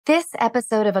This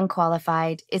episode of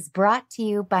Unqualified is brought to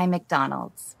you by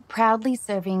McDonald's, proudly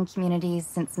serving communities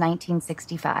since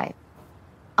 1965.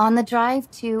 On the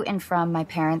drive to and from my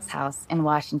parents' house in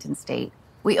Washington State,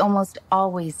 we almost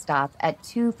always stop at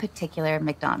two particular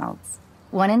McDonald's,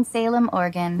 one in Salem,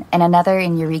 Oregon, and another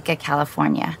in Eureka,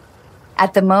 California.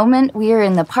 At the moment, we are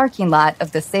in the parking lot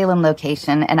of the Salem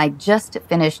location, and I just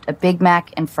finished a Big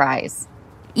Mac and fries.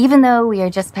 Even though we are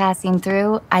just passing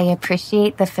through, I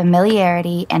appreciate the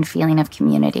familiarity and feeling of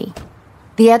community.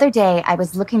 The other day, I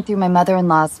was looking through my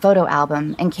mother-in-law's photo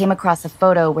album and came across a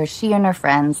photo where she and her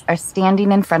friends are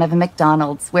standing in front of a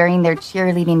McDonald's wearing their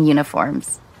cheerleading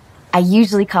uniforms. I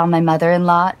usually call my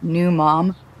mother-in-law New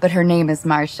Mom, but her name is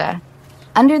Marcia.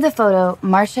 Under the photo,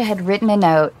 Marcia had written a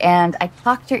note, and I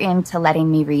talked her into letting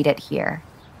me read it here.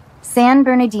 San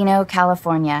Bernardino,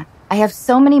 California. I have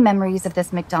so many memories of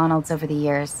this McDonald's over the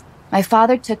years. My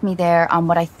father took me there on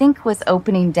what I think was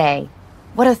opening day.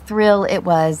 What a thrill it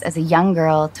was as a young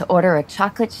girl to order a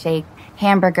chocolate shake,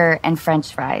 hamburger, and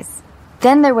French fries.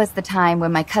 Then there was the time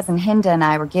when my cousin Hinda and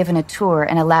I were given a tour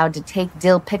and allowed to take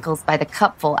dill pickles by the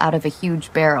cupful out of a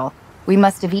huge barrel. We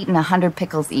must have eaten 100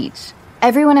 pickles each.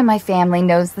 Everyone in my family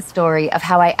knows the story of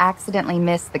how I accidentally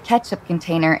missed the ketchup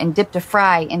container and dipped a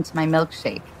fry into my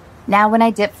milkshake. Now when I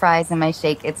dip fries in my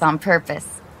shake, it's on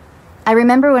purpose. I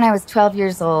remember when I was 12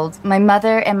 years old, my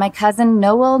mother and my cousin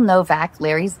Noel Novak,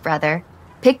 Larry's brother,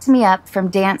 picked me up from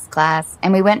dance class,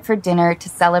 and we went for dinner to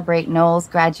celebrate Noel's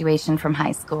graduation from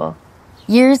high school.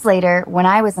 Years later, when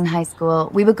I was in high school,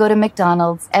 we would go to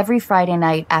McDonald's every Friday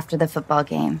night after the football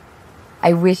game.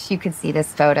 I wish you could see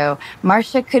this photo.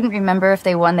 Marcia couldn't remember if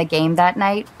they won the game that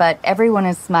night, but everyone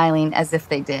is smiling as if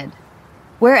they did.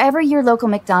 Wherever your local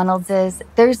McDonald's is,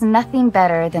 there's nothing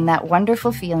better than that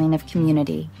wonderful feeling of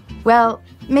community. Well,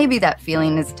 maybe that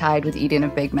feeling is tied with eating a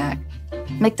Big Mac.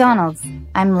 McDonald's,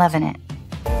 I'm loving it.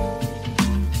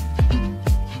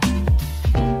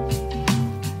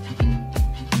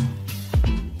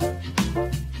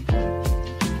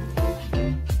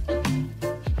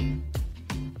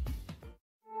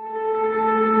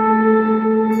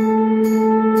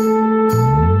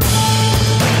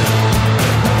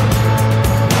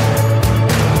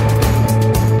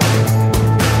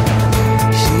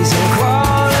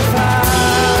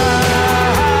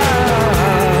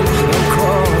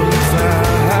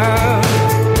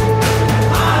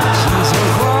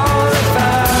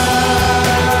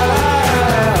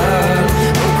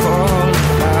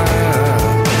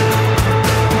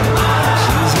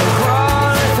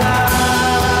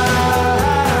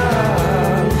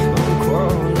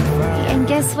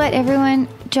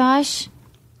 Josh,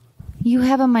 you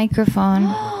have a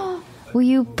microphone. Will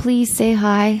you please say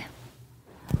hi?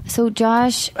 So,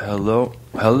 Josh. Hello.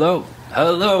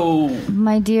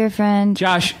 My dear friend.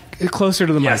 Josh, closer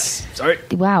to the mic. Yes. Sorry.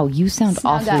 Wow, you sound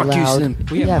awfully loud. Fuck you,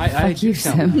 Sim. Well, fuck you,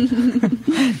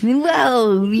 Sim.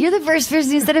 Whoa, you're the first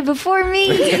person who said it before me.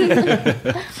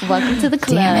 Welcome to the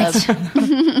club.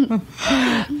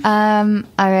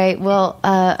 All right. Well,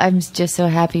 I'm just so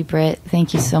happy, Britt.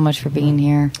 Thank you so much for being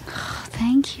here.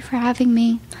 Thank you for having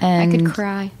me. And, I could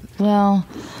cry. Well,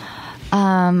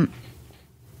 I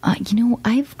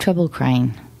have trouble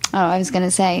crying. Oh, I was going to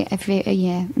say, I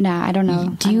don't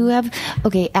know. Do you have,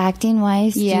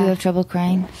 acting-wise, do you have trouble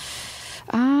crying?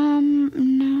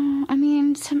 No. I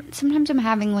mean, sometimes I'm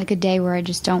having, like, a day where I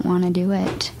just don't want to do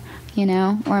it,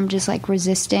 or I'm just, like,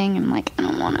 resisting. I'm like, I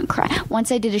don't want to cry.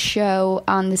 Once I did a show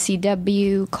on the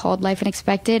CW called Life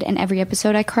Unexpected, and every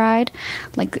episode I cried.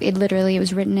 Like, it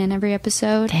was written in every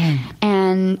episode. Damn.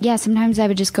 And, yeah, sometimes I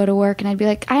would just go to work and I'd be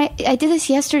like, I did this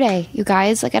yesterday, you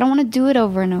guys. Like, I don't want to do it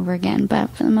over and over again. But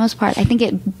for the most part, I think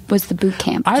it was the boot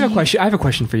camp. I have a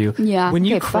question for you. Yeah. When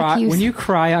you cry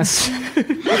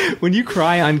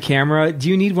on camera, do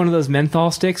you need one of those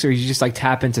menthol sticks, or you just like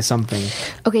tap into something?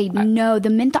 Okay, no, the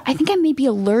menthol. I think I may be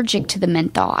allergic to the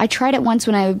menthol. I tried it once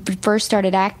when I first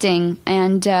started acting,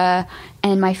 and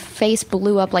my face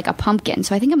blew up like a pumpkin.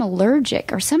 So I think I'm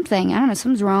allergic or something. I don't know.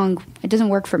 Something's wrong. It doesn't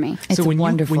work for me. It's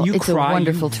wonderful. It's a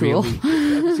wonderful tool.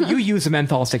 Really, so you use a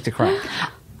menthol stick to cry.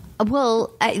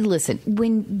 Well, listen,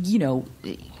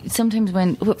 sometimes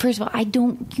first of all, I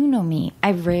don't, me,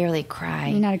 I rarely cry.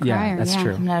 You're not a crier. Yeah, that's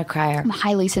true. I'm not a crier. I'm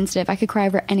highly sensitive. I could cry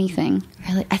over anything.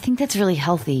 Really? I think that's really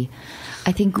healthy.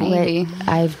 I think Maybe. what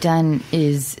I've done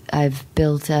is I've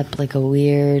built up like a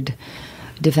weird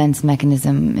defense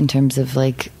mechanism in terms of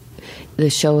like the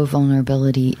show of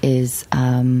vulnerability is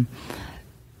my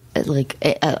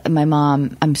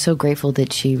mom. I'm so grateful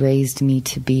that she raised me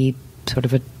to be sort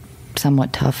of a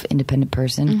somewhat tough, independent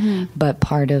person. Mm-hmm. But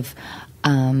part of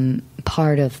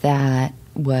that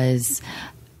was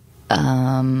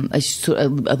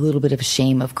a little bit of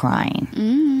shame of crying.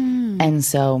 And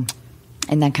so,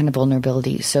 and that kind of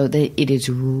vulnerability. So that it is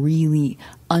really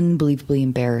unbelievably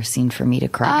embarrassing for me to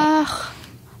cry.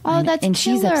 Oh, that's and killer.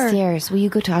 She's upstairs. Will you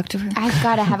go talk to her? I've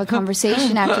got to have a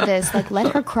conversation after this. Like,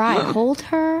 let her cry. Hold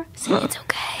her. Say it's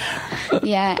okay.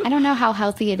 Yeah, I don't know how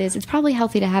healthy it is. It's probably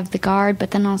healthy to have the guard,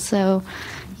 but then also,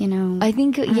 you know. I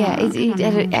think,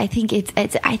 I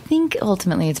think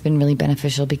ultimately it's been really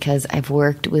beneficial because I've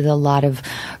worked with a lot of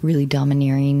really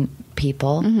domineering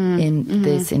people in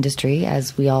this industry,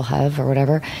 as we all have, or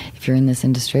whatever, if you're in this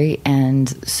industry. And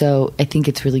so I think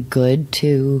it's really good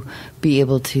to be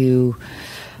able to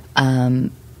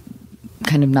kind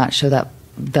of not show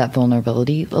that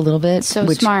vulnerability a little bit. So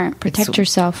smart. Protect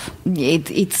yourself.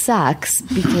 It sucks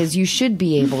because you should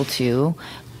be able to,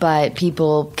 but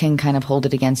people can kind of hold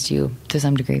it against you to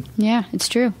some degree. Yeah, it's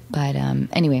true. But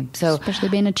anyway, so especially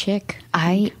being a chick.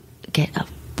 I get a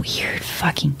weird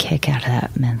fucking kick out of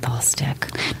that menthol stick.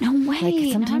 No way.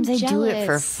 Like sometimes I do it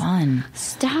for fun.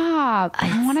 Stop.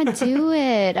 I want to do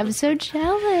it. I'm so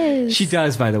jealous. She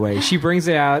does, by the way. She brings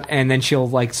it out and then she'll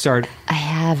like start. I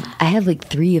have like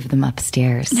 3 of them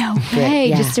upstairs. No way.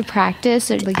 Yeah. Just to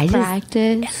practice or like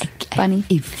practice. Funny.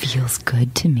 It feels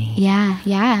good to me.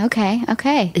 Yeah. Okay.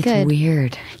 It's good.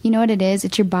 Weird. You know what it is?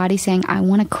 It's your body saying, I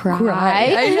want to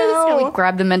cry. I know. So we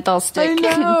grab the menthol stick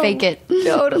and fake it.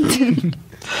 Totally.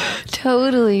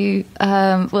 Totally.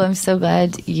 Well, I'm so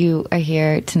glad you are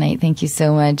here tonight. Thank you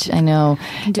so much. I know.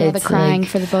 Do all the crying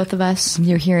for the both of us.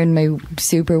 You're hearing my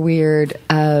super weird,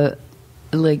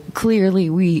 like, clearly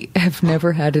we have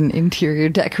never had an interior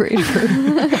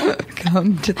decorator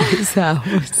come to this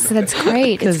house. So that's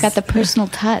great. It's got the personal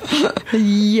touch.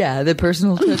 Yeah, the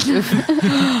personal touch of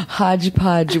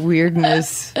hodgepodge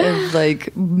weirdness of,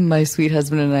 like, my sweet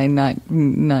husband and I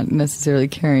not necessarily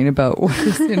caring about what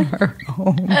is in our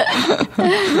home.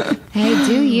 Hey,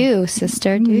 do you,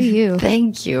 sister? Do you?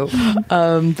 Thank you.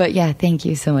 But yeah, thank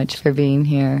you so much for being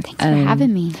here. Thanks for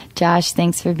having me. Josh,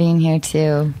 thanks for being here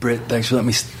too. Britt, thanks for letting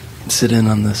me sit in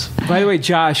on this. By the way,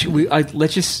 Josh,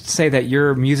 let's just say that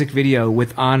your music video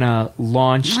with Anna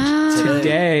launched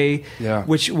today. Yeah.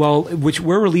 Which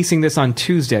we're releasing this on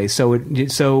Tuesday. So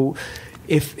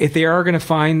if they are going to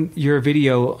find your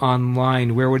video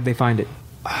online, where would they find it?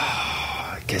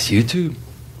 I guess YouTube,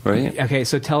 right? Okay,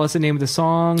 so tell us the name of the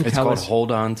song. It's called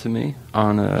 "Hold On to Me."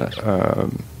 Anna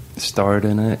starred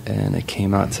in it, and it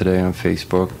came out today on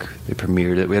Facebook. They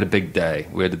premiered it. We had a big day.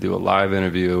 We had to do a live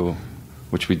interview,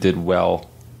 which we did well.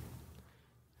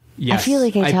 I Yes. feel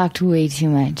like I talked way too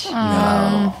much.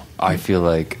 No, I feel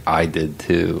like I did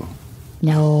too.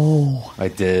 No. I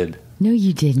did. No,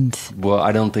 you didn't. Well,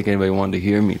 I don't think anybody wanted to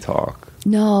hear me talk.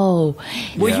 No.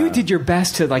 Well, Yeah. you did your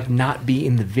best to like not be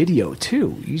in the video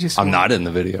too. You just I'm not in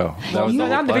the video. That was You're the not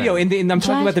whole in the video. plan. I'm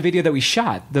talking about the video that we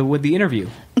shot with the interview.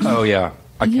 Oh yeah,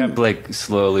 I kept like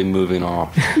slowly moving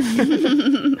off.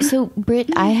 So, Britt,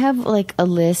 I have like a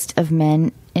list of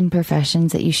men in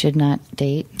professions that you should not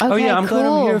date. Oh Okay, yeah, I'm glad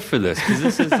I'm cool. here for this because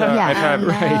this is Yeah. I've had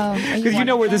Right. Because you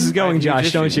know where this is going,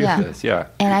 Josh, don't you? Yeah. Yeah.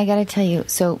 And I got to tell you,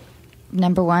 so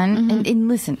number one, and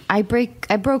listen, I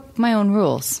broke my own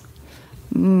rules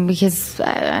because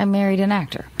I married an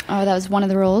actor. Oh, that was one of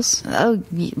the rules. Oh,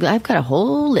 I've got a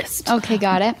whole list. Okay,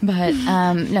 got it. But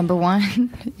number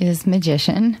 1 is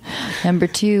magician. Number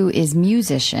 2 is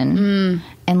musician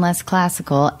and less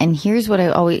classical. And here's what I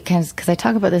always, because I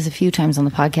talk about this a few times on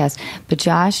the podcast, but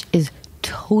Josh is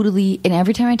totally, and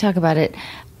every time I talk about it,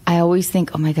 I always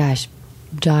think, oh my gosh,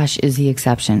 Josh is the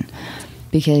exception.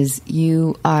 Because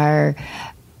you are,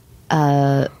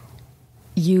 I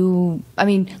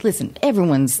mean, listen,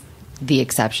 everyone's the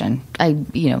exception.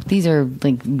 These are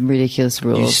like ridiculous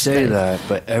rules. You say that,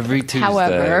 but every Tuesday,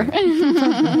 However.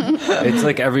 it's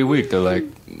like every week they're like,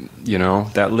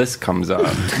 that list comes up,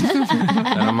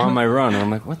 and I'm on my run, and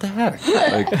I'm like, what the heck?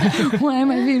 Like, Why am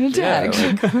I being attacked?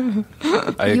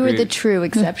 I You were agree. the true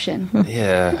exception.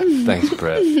 Yeah, thanks,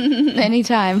 Brett.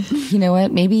 Anytime. You know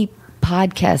what? Maybe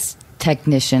podcast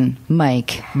technician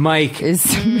Mike is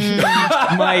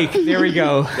Mike, there we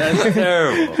go. That's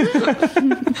terrible.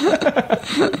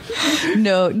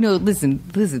 no. Listen.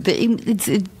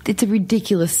 It's a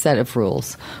ridiculous set of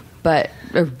rules, or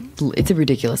it's a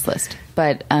ridiculous list,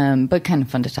 but kind of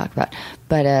fun to talk about.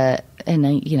 But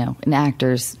an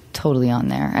actor's totally on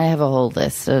there. I have a whole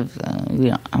list of. I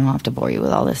don't have to bore you with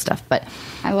all this stuff, but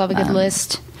I love a good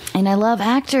list. And I love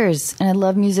actors, and I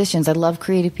love musicians. I love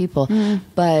creative people.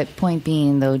 But point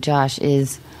being, though, Josh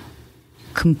is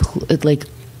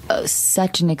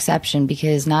such an exception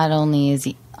because not only is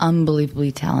he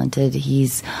unbelievably talented,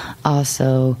 he's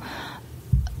also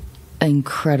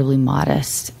incredibly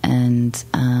modest and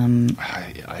I'm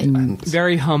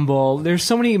very humble. There's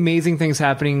so many amazing things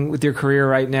happening with your career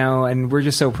right now, and we're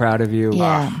just so proud of you.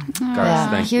 yeah. guys,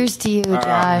 thank you. Here's to you,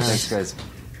 Josh. Thanks, guys.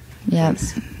 Yep.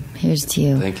 Here's to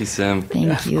you. Thank you, Sim.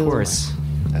 Thank you. Of course.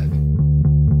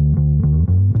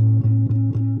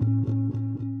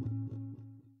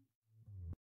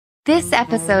 This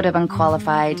episode of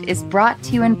Unqualified is brought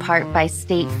to you in part by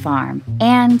State Farm.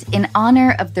 And in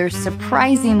honor of their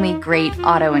surprisingly great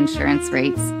auto insurance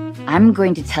rates, I'm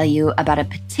going to tell you about a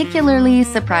particularly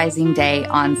surprising day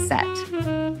on set.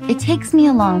 It takes me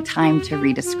a long time to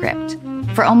read a script.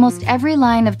 For almost every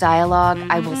line of dialogue,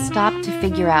 I will stop to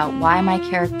figure out why my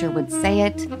character would say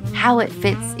it, how it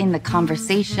fits in the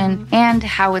conversation, and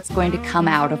how it's going to come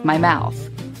out of my mouth.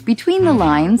 Between the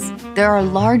lines, there are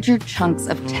larger chunks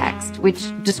of text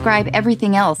which describe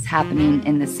everything else happening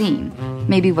in the scene.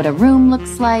 Maybe what a room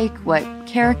looks like, what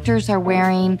characters are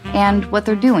wearing, and what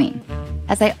they're doing.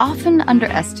 As I often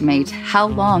underestimate how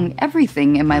long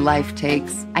everything in my life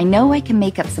takes, I know I can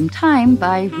make up some time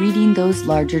by reading those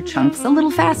larger chunks a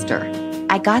little faster.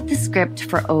 I got the script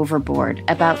for Overboard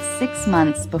about 6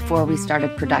 months before we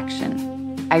started production.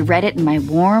 I read it in my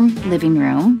warm living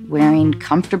room, wearing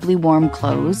comfortably warm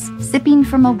clothes, sipping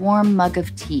from a warm mug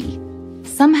of tea.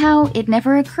 Somehow, it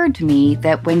never occurred to me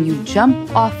that when you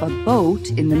jump off a boat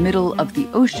in the middle of the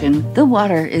ocean, the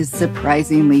water is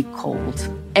surprisingly cold.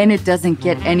 And it doesn't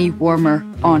get any warmer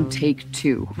on take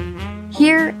 2.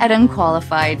 Here at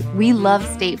Unqualified, we love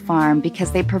State Farm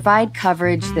because they provide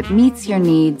coverage that meets your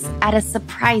needs at a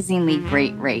surprisingly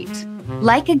great rate.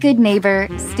 Like a good neighbor,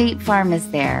 State Farm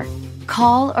is there.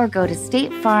 Call or go to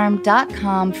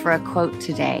statefarm.com for a quote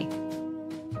today.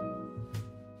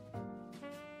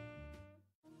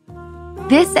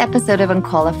 This episode of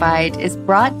Unqualified is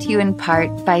brought to you in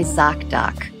part by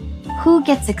ZocDoc. Who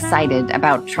gets excited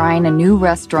about trying a new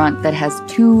restaurant that has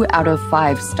 2 out of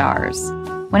 5 stars?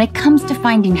 When it comes to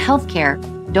finding healthcare,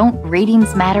 don't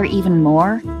ratings matter even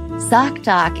more?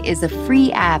 ZocDoc is a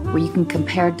free app where you can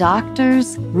compare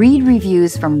doctors, read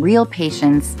reviews from real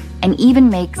patients, and even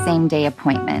make same-day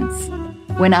appointments.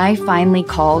 When I finally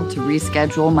called to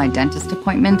reschedule my dentist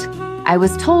appointment, I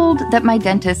was told that my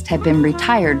dentist had been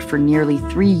retired for nearly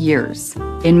 3 years.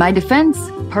 In my defense,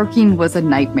 parking was a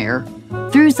nightmare.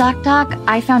 Through ZocDoc,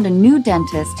 I found a new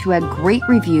dentist who had great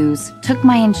reviews, took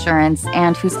my insurance,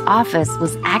 and whose office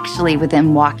was actually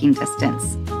within walking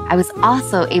distance. I was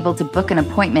also able to book an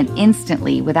appointment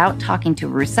instantly without talking to a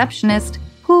receptionist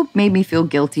who made me feel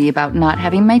guilty about not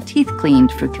having my teeth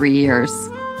cleaned for 3 years.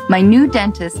 My new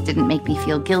dentist didn't make me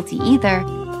feel guilty either,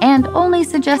 and only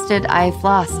suggested I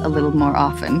floss a little more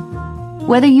often.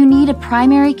 Whether you need a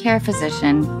primary care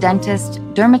physician, dentist,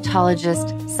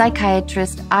 dermatologist,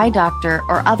 psychiatrist, eye doctor,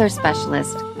 or other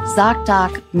specialist,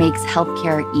 ZocDoc makes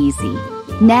healthcare easy.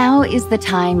 Now is the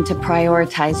time to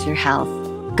prioritize your health.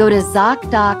 Go to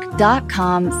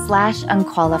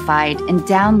ZocDoc.com/unqualified and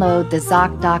download the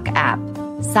ZocDoc app.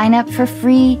 Sign up for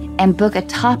free and book a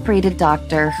top-rated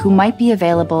doctor who might be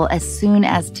available as soon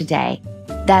as today.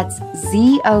 That's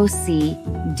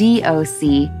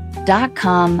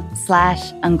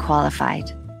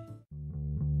ZocDoc.com/unqualified.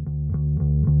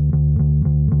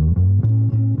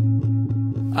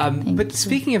 But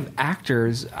speaking of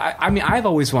actors, I mean, I've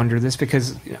always wondered this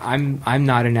because I'm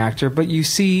not an actor, but you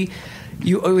see,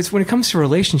 you always, when it comes to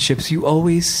relationships, you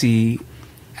always see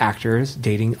actors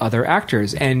dating other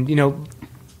actors, and you know,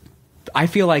 I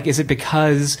feel like is it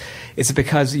because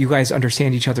you guys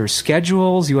understand each other's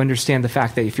schedules? You understand the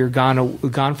fact that if you're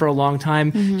gone for a long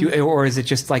time, or is it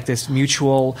just like this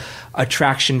mutual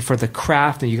attraction for the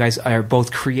craft, and you guys are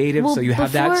both creative, so you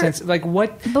have that sense? Like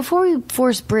what? Before we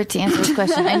force Britt to answer this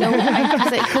question, I know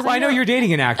I know you're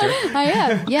dating an actor. I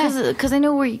am, yeah, because I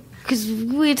know because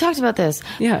we talked about this,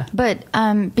 yeah. But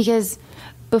because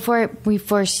before we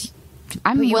force,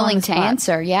 I'm willing to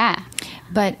answer, yeah.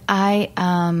 But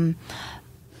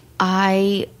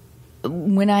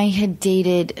when I had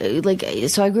dated, like,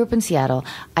 so I grew up in Seattle.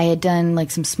 I had done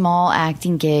like some small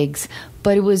acting gigs,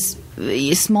 but it was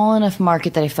a small enough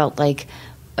market that I felt like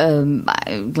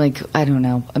I don't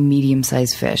know, a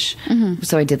medium-sized fish. Mm-hmm.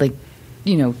 So I did like,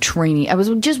 you know, training. I was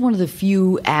just one of the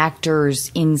few actors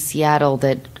in Seattle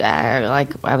that I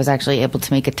was actually able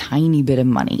to make a tiny bit of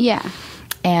money. Yeah.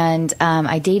 And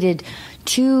I dated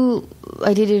I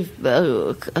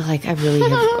really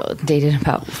have dated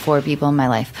about 4 people in my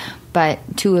life, but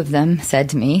 2 of them said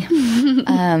to me,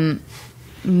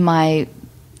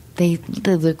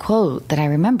 the quote that I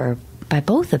remember by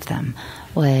both of them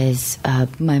was,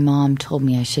 my mom told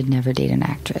me I should never date an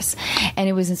actress. And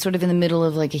it was sort of in the middle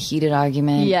of like a heated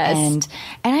argument. Yes.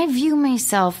 And I view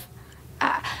myself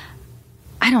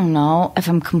I don't know if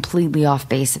I'm completely off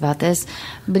base about this,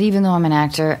 but even though I'm an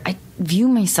actor, I view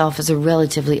myself as a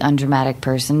relatively undramatic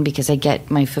person because I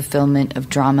get my fulfillment of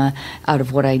drama out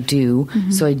of what I do,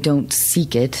 so I don't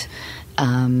seek it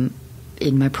in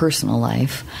my personal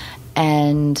life.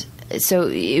 And so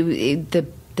the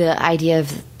idea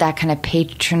of that kind of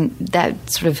that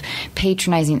sort of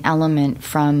patronizing element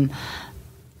from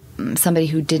somebody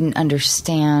who didn't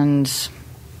understand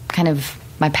kind of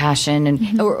my passion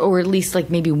and or at least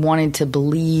like maybe wanted to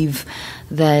believe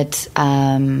that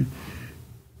I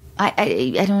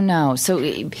don't know. So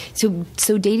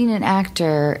dating an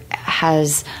actor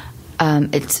has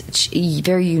it's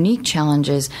very unique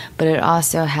challenges, but it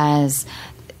also has,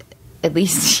 at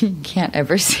least you can't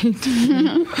ever say to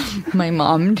me, my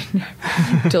mom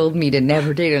told me to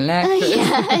never date an actor.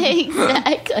 Yeah,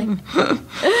 exactly.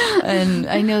 And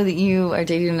I know that you are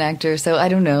dating an actor, so I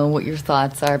don't know what your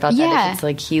thoughts are about that, if it's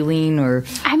like healing or...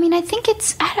 I mean, I think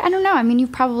it's, I don't know. I mean,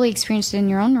 you've probably experienced it in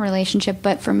your own relationship,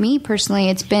 but for me personally,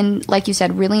 it's been, like you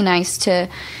said, really nice to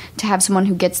have someone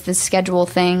who gets this schedule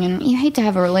thing. And you hate to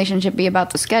have a relationship be about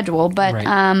the schedule, but...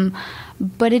 Right.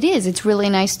 But it's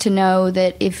really nice to know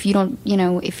that if you don't,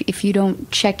 if you don't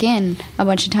check in a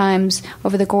bunch of times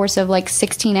over the course of like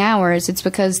 16 hours, it's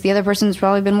because the other person's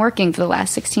probably been working for the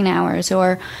last 16 hours.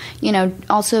 Or,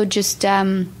 also just,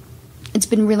 it's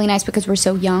been really nice because we're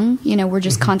so young, we're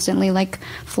just constantly like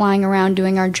flying around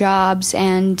doing our jobs.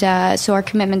 And so our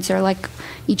commitments are like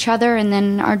each other and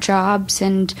then our jobs.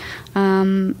 And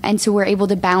so we're able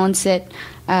to balance it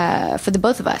for the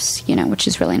both of us, which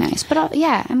is really nice. But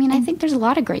I think there's a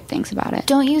lot of great things about it.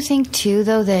 Don't you think too,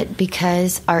 though, that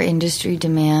because our industry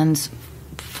demands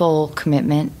full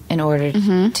commitment in order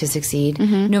to succeed,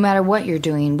 no matter what you're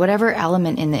doing, whatever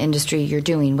element in the industry you're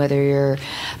doing, whether you're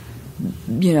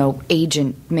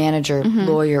agent, manager,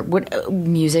 lawyer,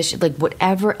 musician, like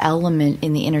whatever element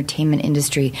in the entertainment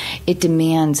industry, it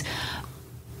demands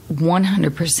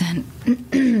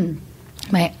 100%.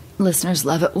 My listeners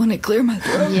love it when I clear my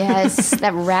throat. Yes,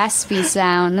 that raspy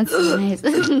sound. That's nice.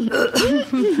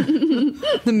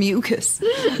 The mucus.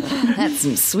 That's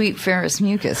some sweet Faris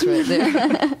mucus right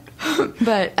there.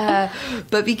 But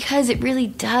because it really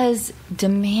does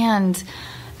demand,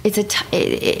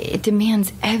 it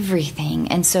demands everything,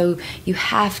 and so you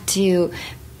have to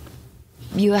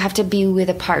be with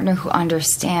a partner who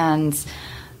understands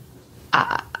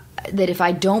that if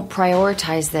I don't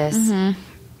prioritize this.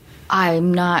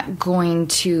 I'm not going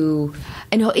to,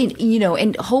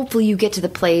 and hopefully you get to the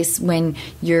place when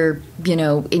you're,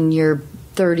 in your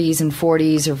 30s and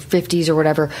 40s or 50s or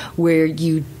whatever, where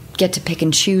you get to pick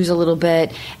and choose a little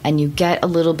bit, and you get a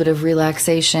little bit of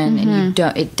relaxation, and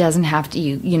it doesn't have to,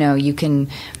 you can.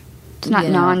 It's not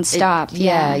nonstop.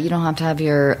 You don't have to have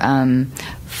your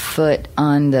foot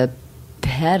on the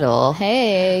pedal.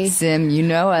 Hey, Sim,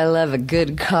 I love a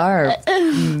good car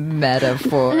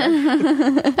metaphor.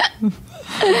 I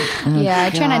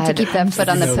try not to keep that foot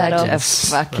on the pedal. Such a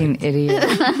fucking idiot.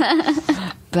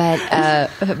 But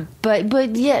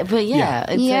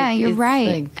you're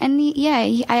right.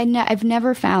 And I've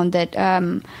never found that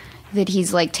that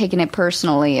he's like taking it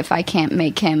personally if I can't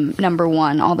make him number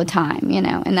one all the time,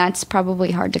 and that's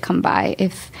probably hard to come by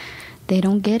if they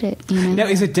don't get it. Now,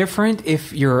 is it different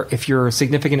if your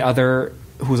significant other,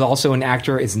 who's also an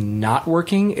actor, is not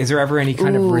working? Is there ever any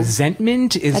kind of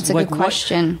resentment? That's a good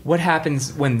question. What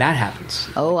happens when that happens?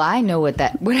 Oh, I know what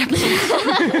happens.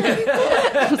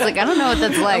 I was like, I don't know what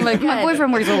that's like. Oh my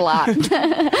boyfriend works a lot.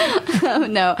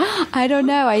 No, I don't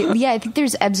know. I think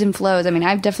there's ebbs and flows. I mean,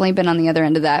 I've definitely been on the other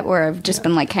end of that, where I've just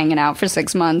been like hanging out for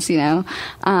 6 months, But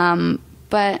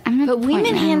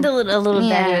women handle it a little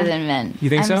better than men. You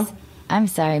think so? I'm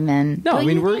sorry, men. No,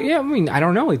 I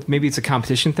don't know. Maybe it's a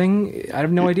competition thing. I have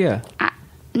no idea.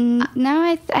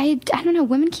 No, I don't know.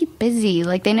 Women keep busy.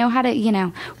 Like, they know how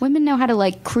to, women know how to,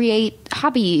 like, create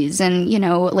hobbies and,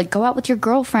 like, go out with your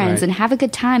girlfriends and have a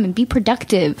good time and be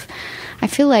productive. I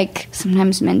feel like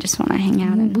sometimes men just want to hang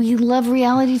out. And we love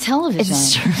reality television.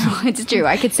 It's true. It's true.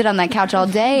 I could sit on that couch all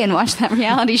day and watch that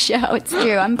reality show. It's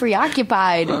true. I'm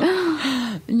preoccupied.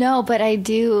 No, but I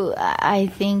do. I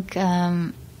think...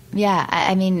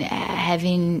 I mean,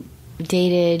 having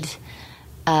dated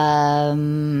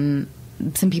some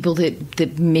people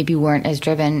that maybe weren't as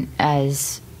driven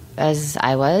as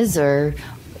I was, or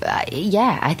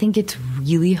I think it's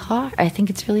really hard. I think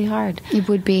it's really hard. It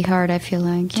would be hard, I feel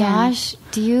like. Josh,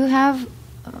 do you have...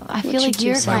 I feel like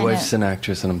you're My wife's an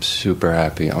actress, and I'm super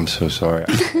happy. I'm so sorry.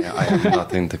 I have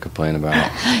nothing to complain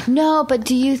about. No, but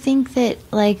do you think that,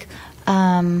 like...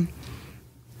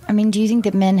 do you think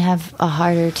that men have a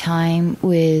harder time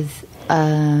with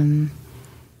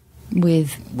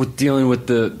with dealing with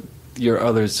your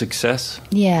other's success.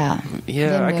 Yeah.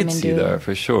 Yeah, I could see that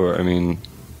for sure. I mean,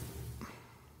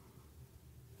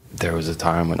 there was a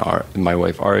time when my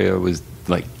wife Aria was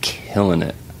like killing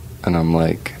it, and I'm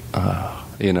like,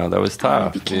 that was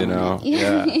tough.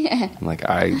 Yeah. I'm like,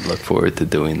 I look forward to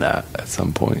doing that at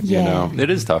some point. Yeah. It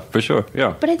is tough for sure.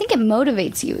 Yeah. But I think it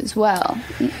motivates you as well.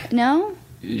 No?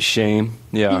 Shame.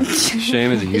 Yeah.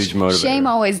 Shame is a huge motivator. Shame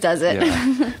always does it.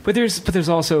 Yeah. But there's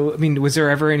also, I mean, was there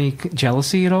ever any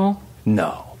jealousy at all?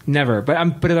 No. Never.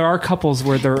 But there are couples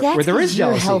where there is jealousy.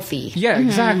 You're healthy. Yeah,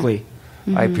 exactly.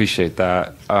 Mm-hmm. I appreciate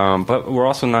that. But we're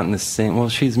also not in the same. Well,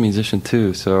 she's a musician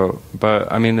too. So,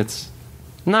 but I mean, it's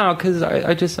no, because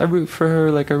I root for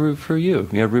her like I root for you.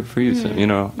 Yeah, I root for you. So,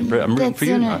 I'm rooting for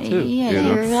you now too.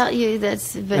 Yeah,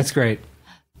 That's great.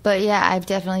 But yeah, I've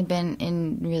definitely been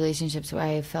in relationships where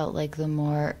I felt like the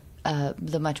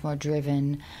much more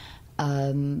driven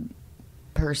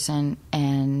person,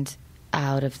 and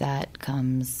out of that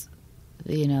comes,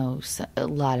 a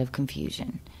lot of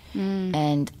confusion.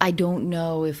 And I don't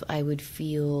know if I would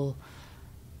feel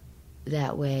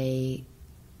that way.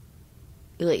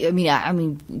 Like, I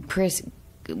mean, Chris,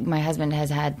 my husband, has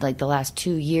had like the last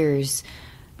 2 years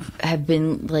have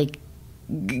been like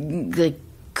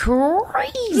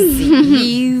crazy.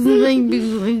 He's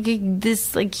like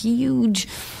this like huge,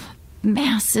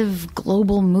 massive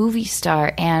global movie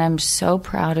star, and I'm so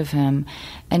proud of him,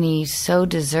 and he so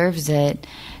deserves it.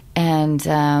 And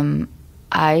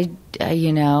I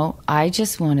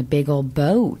just want a big old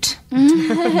boat.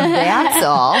 That's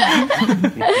all.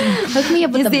 Hook me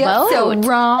up with the boat. So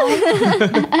wrong.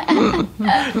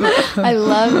 I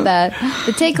love that.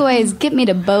 The takeaway is get me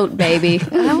to boat, baby.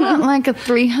 I want like a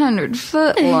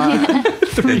 300-foot one.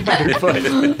 300 foot.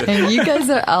 And you guys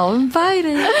are all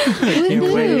invited.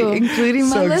 Woohoo. Including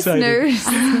my So excited. listeners.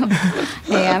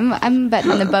 Hey, I'm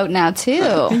betting on the boat now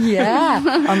too. Yeah.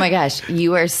 Oh my gosh,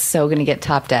 you are so going to get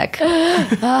top deck.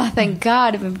 Oh, thank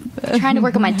God. I've been trying to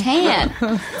work on my tan.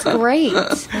 It's great.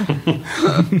 What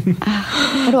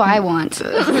do I want?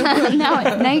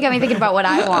 now you got me thinking about what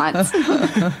I want.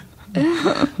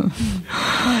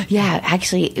 Yeah,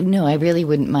 actually, no, I really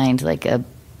wouldn't mind like I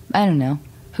don't know.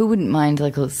 Who wouldn't mind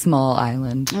like a small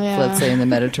island, Yeah. let's say in the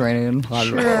Mediterranean?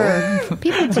 Sure.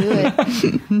 People do it.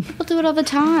 People do it all the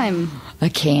time. A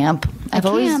camp. I've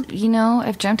always, camp.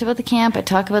 I've dreamt about the camp. I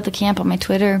talk about the camp on my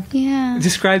Twitter. Yeah.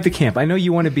 Describe the camp. I know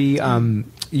you want to be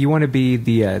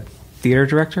the theater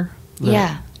director.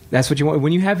 Yeah. That's what you want.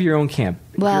 When you have your own camp,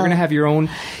 you're Well- going to have your own.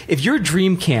 If your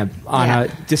dream camp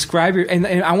describe your, and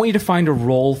I want you to find a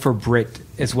role for Britt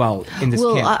as well in this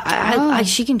Well, camp.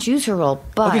 she can choose her role,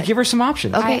 but Okay, give her some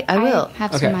options. Okay. I will.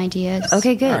 have Okay. some ideas.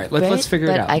 Okay, good. All right, let's figure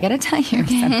it but out. I gotta tell you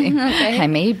something. I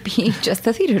may be just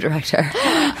the theater director,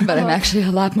 but I'm actually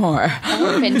a lot more.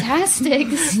 Oh, fantastic.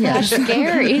 That's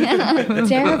scary.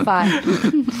 Terrified.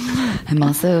 I'm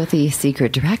also the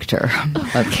secret director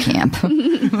of camp.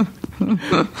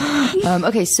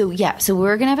 Okay, so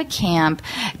we're gonna have a camp.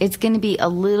 It's gonna be a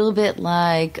little bit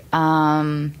like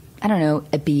I don't know,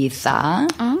 Ibiza.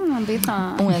 Oh, be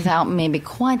fun. Without maybe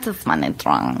quite as many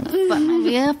drunks, but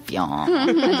maybe a few. I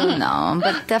don't know,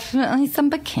 but definitely some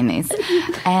bikinis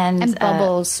And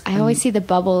bubbles. I always see the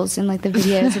bubbles in like the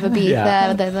videos of Ibiza.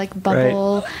 Yeah. The like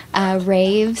bubble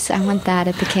raves. I want that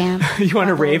at the camp. You want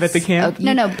to rave at the camp?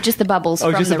 No, just the bubbles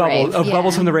Oh, from just the the bubbles. rave. Oh,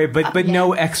 bubbles Yeah. from the rave, but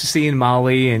no ecstasy and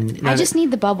Molly and. I just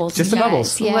need the bubbles. Just the you guys.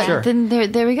 bubbles. Yeah. Well, sure. Then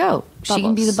there we go. She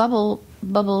can be the Bubbles.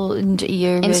 bubble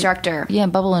Instructor. Yeah,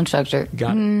 bubble instructor.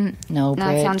 Got it. No, No,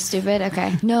 that Britt. sounds stupid.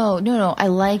 Okay. No. I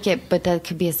like it, but that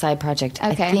could be a side project.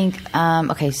 Okay. I think.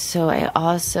 Okay, so I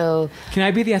also Can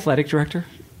I be the athletic director?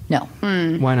 no,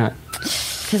 Why not?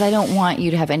 because I don't want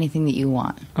you to have anything that you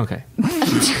want. Okay.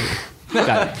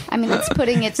 Got it. I mean, that's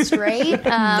putting it straight.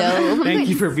 No. Thank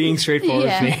you for being straightforward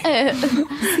with me.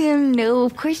 Sam, no,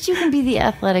 of course you can be the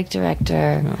athletic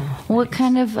director. What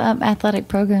kind of athletic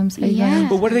programs are you Yeah. running?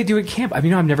 But what do they do at camp? I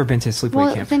mean, I've never been to a sleepaway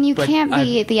Well, camp. then you but can't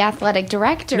be I've- the athletic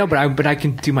director. No, but I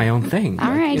can do my own thing.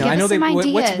 All right, give I us know some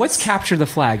ideas. What's capture the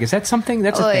flag? Is that something?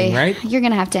 That's a thing, Oy, right? You're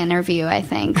gonna have to interview. I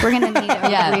think we're gonna need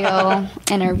a real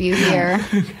interview here.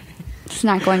 It's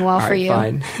not going well All for right, you.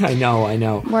 fine. I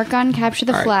know. Work on capture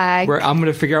the All right. flag. I'm going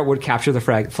to figure out what capture the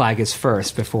flag is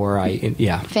first before I.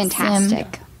 Yeah.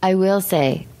 Fantastic. Sam, I will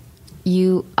say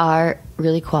you are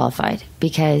really qualified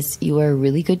because you are a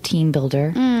really good team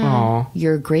builder. Aw,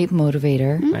 You're a great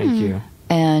motivator, thank you.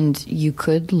 and you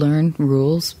could learn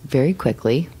rules very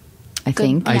quickly. I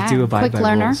think. Yeah, I do abide quick by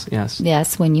learner. rules. Yes.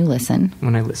 Yes, when you listen,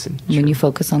 When I listen. when you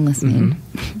focus on listening,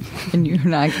 Mm-hmm. and you're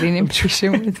not getting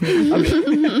impatient with me.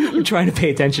 I'm trying to pay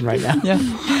attention right now. Yeah.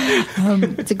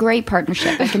 It's a great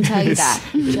partnership, I can tell you that.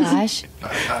 Josh,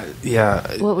 Yeah.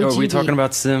 What would Are we you talking be?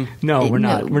 about Sim? No, we're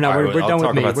not. We're not. We're I'll done with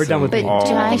talk me. about We're done with Sim me. all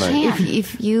Josh, night.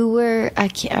 if you were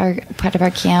part of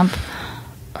our camp,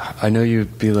 I know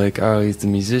you'd be like, oh, he's the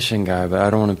musician guy, but I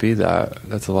don't want to be that.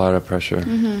 That's a lot of pressure.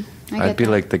 I'd be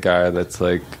like the guy that's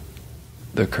like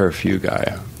the curfew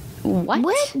guy.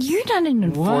 What? You're not an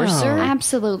enforcer. Wow.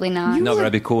 Absolutely not. No, but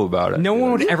I'd be cool about it. No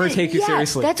one would ever take you Yeah,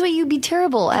 seriously. That's why you'd be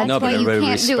terrible at. No, but why you everybody would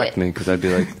can't do respect it. me because I'd be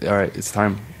like, all right, it's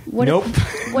time. What Nope.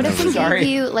 What if we Sorry. gave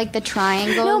you like the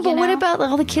triangle? No, but you what know? about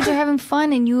all the kids are having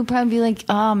fun and you would probably be like,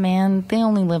 oh man, they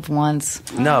only live once.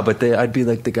 No, but I'd be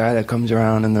like the guy that comes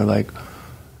around and they're like,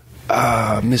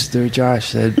 Mr. Josh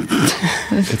said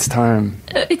it's time.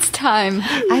 It's time.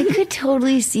 I could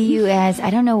totally see you as, I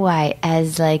don't know why,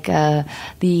 as like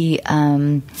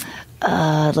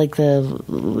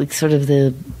sort of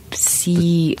the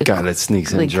sea Guy that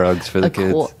sneaks in drugs for the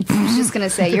kids. I was just gonna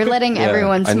say you're letting Yeah,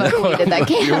 everyone I know. smoke weed at that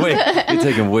camp. You're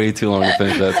taking way too long to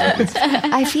finish that sentence.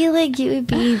 I feel like you would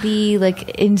be the like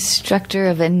instructor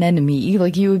of an enemy.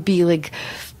 Like you would be like,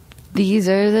 these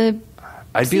are the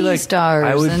I'd be sea like, stars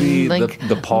I would and, be like,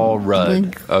 the Paul Rudd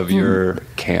like, of your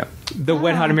camp. The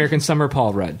Wet Hot American Summer,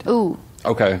 Paul Rudd. Ooh,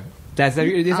 Okay. Is that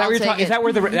what I'll you're take talking? Is it. that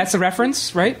where that's the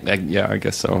reference, right? Yeah, I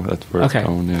guess so. That's where Okay. it's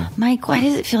going, yeah. Mike. Why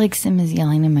does it feel like Sim is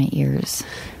yelling in my ears?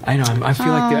 I know. I feel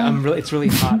like it's really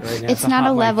hot right now. it's not a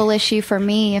hot mic. level issue for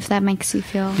me. If that makes you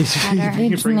feel better.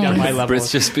 You bring down my nice. level.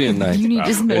 Britt's just being nice. You need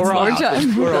to spend It's more not.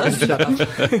 time. We're all shut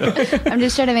up. I'm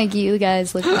just trying to make you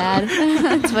guys look bad.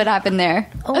 That's what happened there.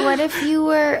 What if you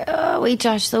were? Wait,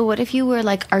 Josh. So what if you were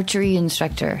like archery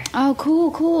instructor? Oh,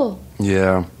 cool.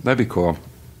 Yeah, that'd be cool.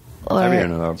 Or I'd be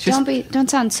into that. Don't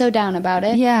sound so down about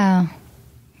it. yeah,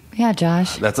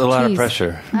 Josh. That's a lot of Jeez.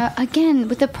 pressure. Again,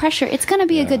 with the pressure, it's gonna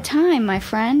be a good time, my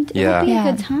friend. Yeah. It'll be Yeah.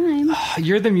 a good time.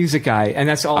 You're the music guy, and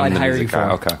that's all I'd the hire you music for. guy.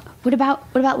 Okay. What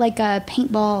about like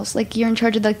paintballs? Like you're in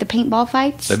charge of like the paintball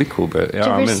fights. That'd be cool, but yeah, Have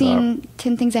you I'm ever in seen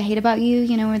 10 Things I Hate About You?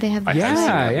 You know, where they have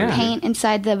Yeah. paint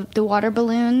inside the water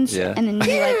balloons, Yeah. and then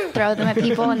you like throw them at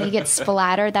people, and you get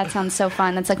splattered. That sounds so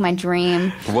fun. That's like my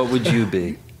dream. that. What would you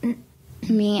be?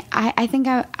 Me, I think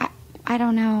I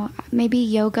don't know. Maybe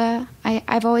yoga.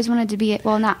 I've always wanted to be.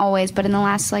 Well, not always, but in the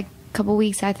last like couple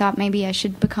weeks, I thought maybe I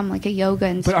should become like a yoga But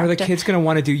instructor. are the kids going to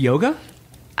want to do yoga?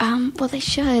 Well, they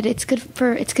should. It's good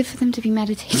for them to be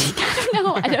meditating.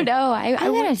 I don't know. I I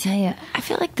gotta tell you, I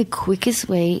feel like the quickest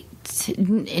way.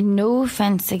 No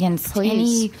offense against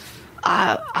any.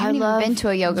 I haven't even love been to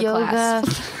a yoga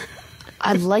class.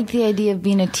 I like the idea of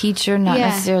being a teacher, not Yeah.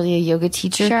 necessarily a yoga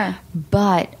teacher. Sure.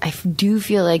 But I do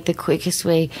feel like the quickest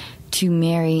way to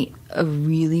marry a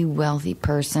really wealthy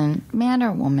person, man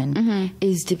or woman,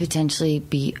 is to potentially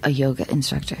be a yoga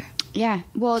instructor. Yeah.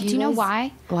 Well, do you know guys-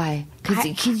 why? Why?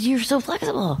 Because you're so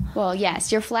flexible. Well,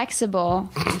 yes, you're flexible,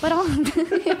 but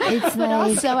It's but like,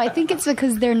 also I think it's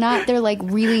because they're like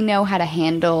really know how to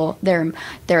handle their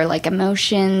like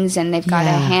emotions, and they've got a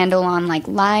Yeah. handle on like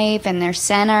life, and they're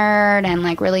centered and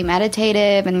like really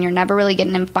meditative, and you're never really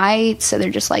getting in fights, so they're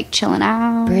just like chilling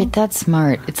out. Britt, that's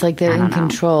smart. It's like they're I in don't know.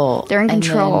 control. They're in And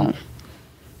control, then-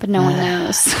 but no one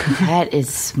knows. That is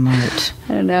smart.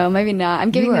 I don't know. Maybe not. I'm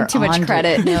giving You them are too much onto-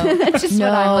 credit. No. That's just what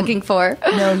No. I'm looking for.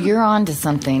 No, you're on to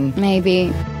something.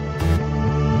 Maybe.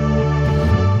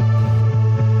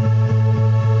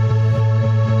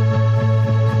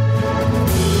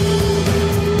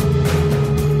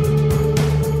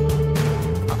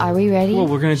 Are we ready? Well,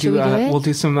 we're going to Should do. we it? We'll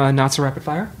do some not so rapid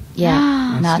fire.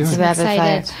 Yeah, not do so it. rapid I'm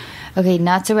fire. excited. Okay,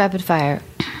 not so rapid fire.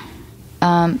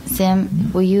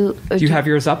 Sim, will you? Do you have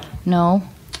yours up? No.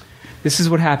 This is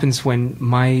what happens when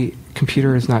my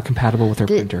computer is not compatible with our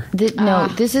printer. No,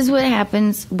 this is what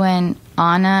happens when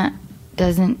Anna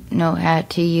doesn't know how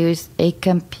to use a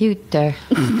computer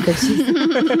because she's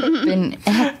been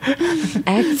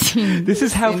acting. This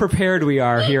is how prepared we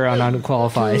are here on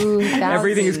Unqualified. 2000.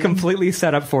 Everything is completely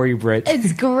set up for you, Britt.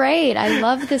 It's great. I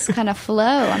love this kind of flow.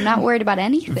 I'm not worried about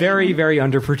anything. Very, very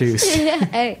underproduced.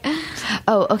 Hey.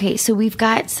 Oh, okay. So we've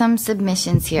got some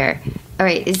submissions here. All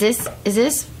right, is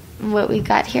this what we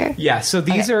got here? Yeah. So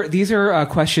these are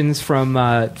questions from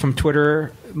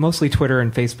Twitter, mostly Twitter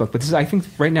and Facebook. But I think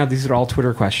right now these are all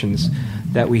Twitter questions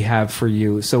that we have for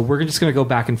you. So we're just going to go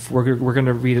back and we're going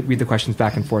to read the questions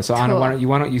back and forth. So Anna, Cool.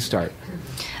 why don't you start?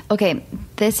 Okay,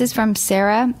 this is from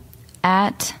Sarah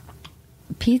at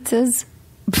Pizzas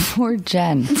for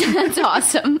Jen. That's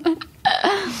awesome.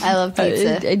 I love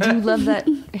pizza. I do love that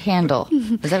handle.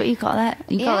 Is that what you call that?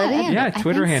 You call it a handle? Yeah, I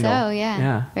Twitter think handle. So, yeah.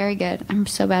 Yeah. Very good. I'm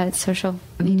so bad at social.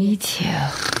 Me too.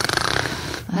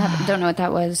 I don't know what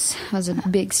that was. That was a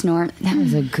big snort. That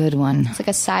was a good one. It's like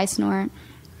a sigh snort.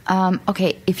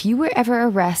 Okay, if you were ever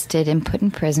arrested and put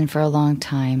in prison for a long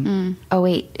time. Oh,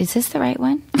 wait, is this the right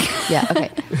one? Yeah,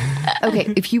 okay.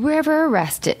 Okay, if you were ever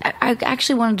arrested, I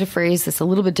actually wanted to phrase this a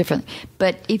little bit differently,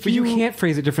 but if But you can't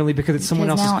phrase it differently because it's someone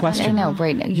else's question. I know,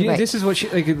 right. You're right. This is what she,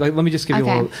 like, let me just give you a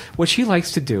Okay. little, what she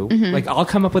likes to do. Like, I'll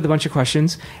come up with a bunch of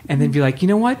questions and then be like, you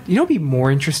know what? You know, it'd be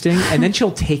more interesting. And then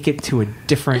she'll take it to a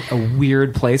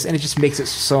weird place, and it just makes it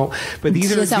so. But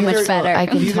these are so much better. I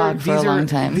can talk for a long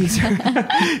time.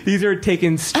 These are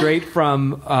taken straight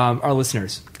from our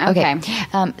listeners. Okay.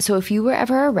 So if you were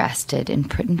ever arrested and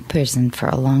put in prison for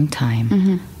a long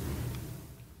time,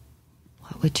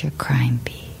 what would your crime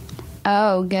be?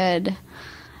 Oh, good.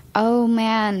 Oh,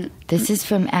 man. This is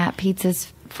from at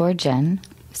Pizzas for Jen,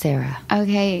 Sarah.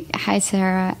 Okay. Hi,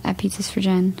 Sarah at Pizzas for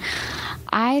Jen.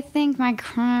 I think my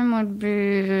crime would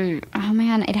be, oh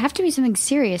man, it'd have to be something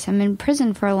serious. I'm in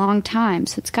prison for a long time,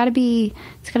 so it's got to be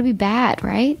bad,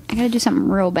 right? I got to do something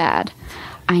real bad.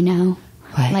 I know.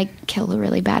 What? Like kill a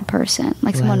really bad person,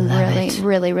 like Ooh, someone I love really, it.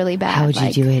 really, really bad. How would you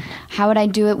Like, do it? How would I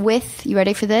do it with? You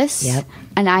ready for this? Yep.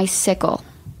 An icicle.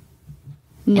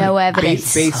 No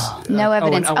evidence. No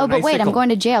evidence. an But wait, icicle. I'm going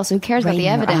to jail, so who cares Right about the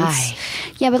in your evidence? eye.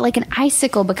 Yeah, but like an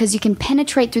icicle, because you can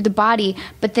penetrate through the body,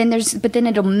 but then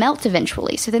it'll melt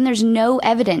eventually. So then there's no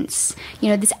evidence. You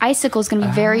know, this icicle is going to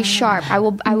be very sharp. I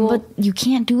will But you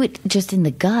can't do it just in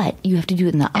the gut. You have to do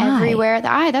it in the eye. everywhere.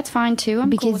 The eye, that's fine too.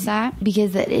 I'm cool with that.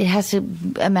 Because it has to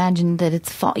imagine that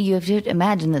it's you have to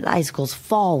imagine that the icicle's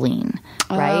falling,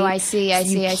 right? Oh, I see, I So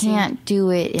see, you I see. can't do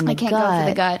it in the I can't gut. go for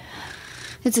the gut.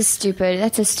 That's a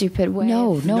stupid way.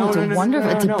 No, of- it's a wonderful,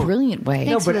 it's a brilliant way.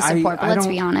 Thanks for but the support, but I let's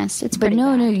don't- be honest. It's But pretty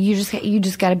no, bad. you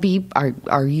just got to be.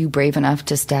 Are you brave enough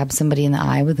to stab somebody in the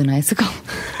eye with an icicle?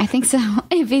 I think so.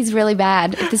 If he's really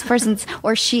bad, if this person's,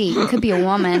 or she, it could be a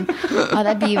woman. Oh,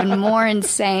 that'd be even more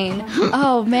insane.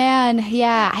 Oh man,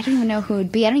 yeah. I don't even know who it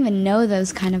would be. I don't even know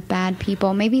those kind of bad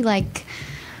people. Maybe like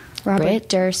Robert Britt?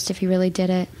 Durst if he really did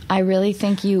it. I really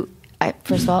think you.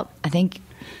 First of all, I think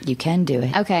you can do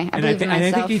it. Okay, I And believe in I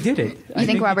myself. think he did it. You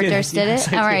think Robert Durst did Yes,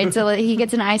 it? I All do. right, so he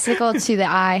gets an icicle to the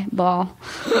eyeball.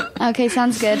 Okay,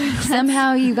 sounds good.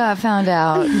 Somehow you got found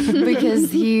out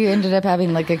because he ended up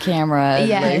having like a camera.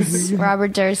 Yes,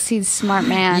 Robert Durst, he's a smart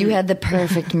man. You had the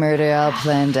perfect murder all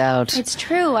planned out. It's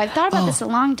true. I've thought about this a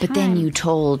long time. But then you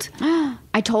told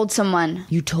I told someone.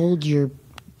 your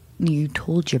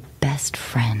best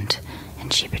friend,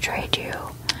 and she betrayed you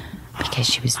because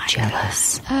she was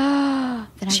jealous.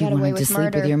 Then I She got away wanted with to sleep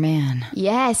murder. with your man.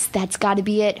 Yes, that's got to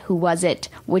be it. Who was it?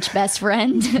 Which best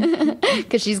friend?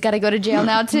 Because she's got to go to jail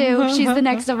now too. She's the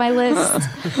next on my list.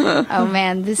 Oh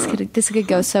man, this could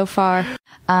go so far.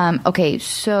 Okay,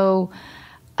 so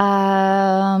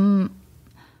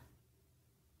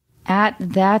at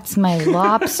That's My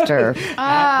Lobster.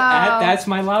 That's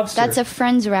my lobster. That's a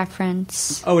Friends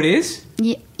reference. Oh, it is?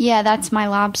 Yeah, that's my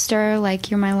lobster. Like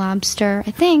you're my lobster.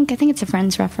 I think it's a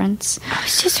Friends reference. I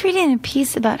was just reading a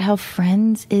piece about how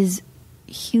Friends is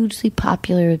hugely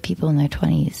popular with people in their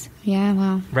 20s. Yeah,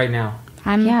 well, Right now.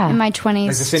 I'm Yeah. in my 20s.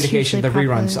 Like the syndication, the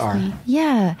reruns are.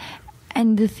 Yeah.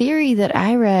 And the theory that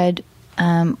I read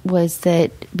was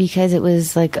that because it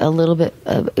was like a little bit,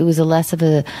 it was a less of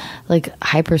a like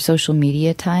hyper social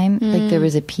media time. Like there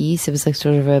was a piece, it was like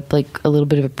sort of a little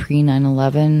bit of a pre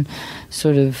 9/11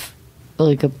 sort of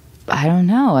like I don't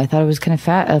know. I thought it was kind of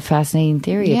a fascinating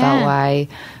theory about Yeah. why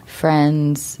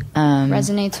Friends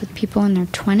resonates with people in their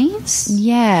 20s.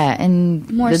 Yeah, and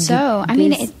More so. I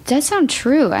mean, it does sound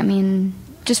true. I mean,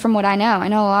 just from what I know a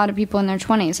lot of people in their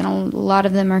 20s, and a lot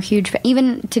of them are huge.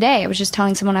 Even today, I was just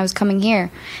telling someone I was coming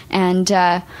here, and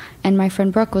my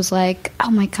friend Brooke was like, "Oh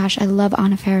my gosh, I love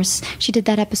Anna Faris. She did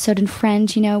that episode in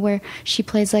Friends, you know, where she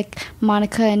plays like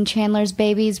Monica and Chandler's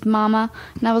baby's mama."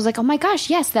 And I was like, "Oh my gosh,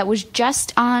 yes, that was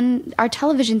just on our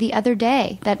television the other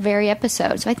day, that very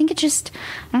episode." So I think it just,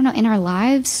 I don't know, in our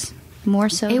lives more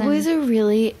so. it than, was a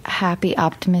really happy,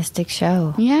 optimistic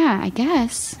show. yeah, I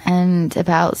guess. And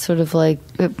about sort of like,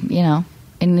 you know,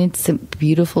 in its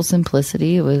beautiful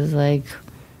simplicity, it was like,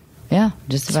 yeah,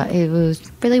 just about, it was,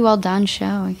 Really well done show,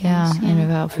 I yeah, guess. and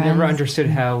about I friends. never understood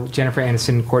how Jennifer Aniston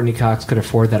and Courtney Cox could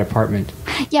afford that apartment.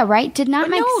 Yeah, right? Did not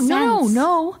make sense.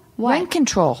 No. What? Rent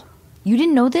control. You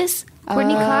didn't know this?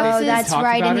 Courtney Cox's, that's Talked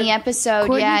right in about the it? episode,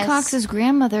 Courtney yes. Cox's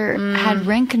grandmother had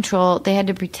rent control. They had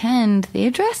to pretend they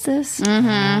addressed this.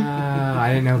 I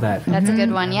didn't know that. That's a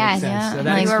good one, yes. sense. So If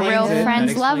that you were a explains real it. That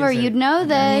Friends explains lover, it. you'd know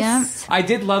this. I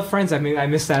did love Friends. I mean, I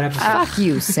missed that episode. Fuck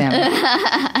you, Sim.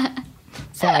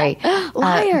 Sorry.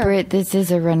 Liar. Britt, this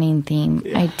is a running theme.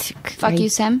 Fuck you,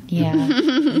 Sim? Yeah.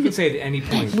 You can say it at any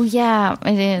point. Well, yeah,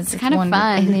 it is. It's kind of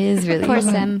fun. It is really Poor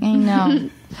fun. Sim. I know.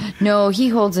 No, he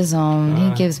holds his own.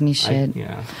 He gives me shit.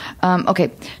 Yeah.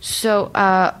 Okay. So,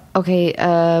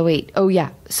 wait. Oh, yeah.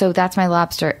 So that's my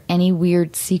lobster. Any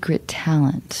weird secret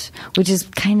talent? Which is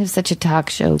kind of such a talk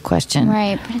show question.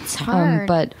 Right, but it's hard.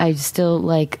 But I still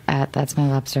like that's my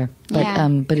lobster. But, Yeah.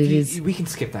 but it is. We can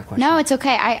skip that question. No, it's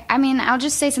okay. I mean, I'll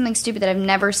just say something stupid that I've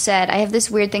never said. I have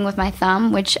this weird thing with my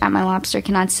thumb, which my lobster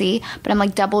cannot see, but I'm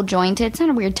like double jointed. It's not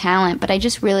a weird talent, but I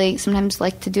just really sometimes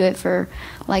like to do it for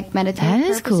like meditative That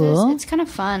is purposes. cool. It's kind of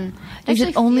fun. Is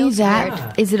it only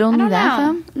that? Is it I only don't that know.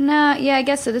 thumb? No, yeah, I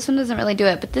guess so. This one doesn't really do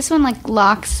it, but this one like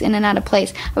locks in and out of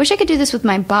place. I wish I could do this with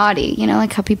my body. You know,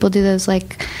 like how people do those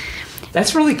like.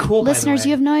 That's really cool. Listeners,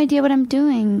 you have no idea what I'm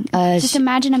doing. Just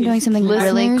imagine I'm doing something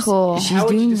really listeners, cool. She's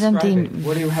doing something How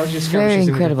would you describe very what she's doing with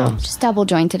her incredible. thumbs? Just double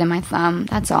jointed in my thumb.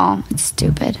 That's all. It's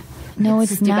stupid. No,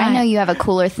 it's Stupid. not. I know you have a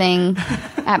cooler thing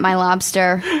at my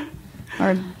lobster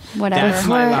or whatever. That's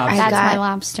my lobster. That's got my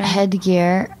lobster.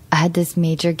 Headgear. I had this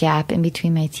major gap in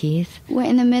between my teeth. What,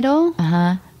 in the middle?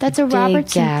 Uh-huh. That's a Big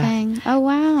Robertson gap. thing. Oh,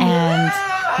 wow. And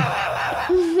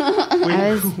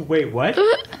Wait, what?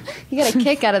 You got a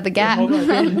kick out of the gap. Hold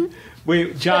on.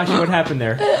 Wait, Josh, what happened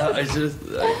there? I just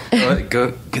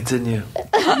go continue.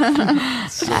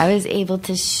 I was able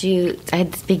to shoot. I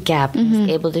had this big gap. I was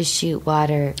able to shoot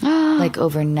water like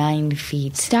over 9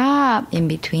 feet Stop. in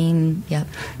between. Yep.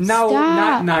 No, Stop.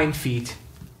 not 9 feet.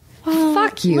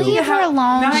 Fuck you. Leave her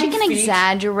alone. 9 She can feet.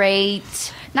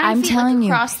 exaggerate. 9 I'm feet, telling like,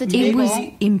 you, across the it table. was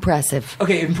impressive.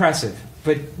 Okay, impressive.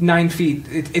 But 9 feet.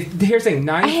 Here's the thing: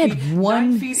 9 I had feet.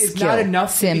 one 9 feet is skill. not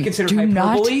enough to be Sim, considered do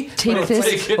hyperbole. not take but this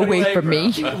it's like- away from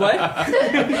me. What?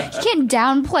 You can't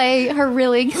downplay her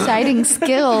really exciting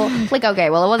skill. Like, okay,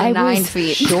 well, it wasn't I 9 was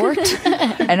feet. short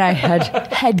and I had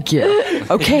headgear.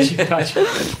 Okay?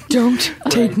 Don't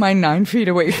take my 9 feet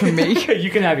away from me. You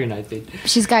can have your 9 feet.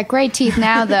 She's got great teeth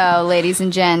now, though, ladies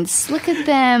and gents. Look at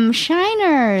them.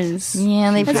 Shiners. Yeah,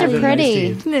 they Those probably are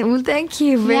pretty. Well, thank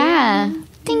you. Very Yeah.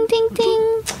 Ding, ding,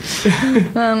 ding.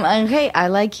 Okay, I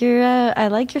like your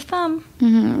thumb.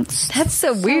 That's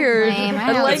so weird. lame. I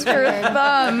I, know, like it's your weird.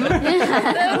 thumb.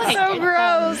 That's so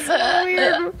gross. So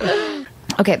weird.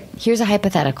 Okay, here's a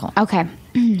hypothetical. Okay.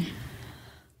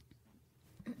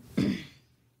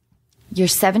 You're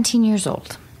 17 years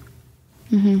old.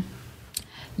 You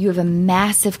have a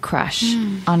massive crush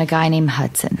on a guy named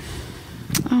Hudson.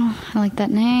 Oh, I like that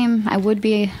name. I would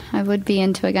be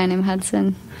into a guy named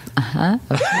Hudson.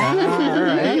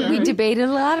 We debated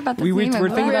a lot about the We were name.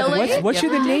 thinking about what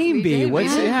should the name be?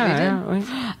 What's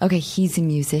yeah. Okay, he's a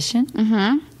musician,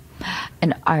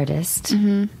 an artist,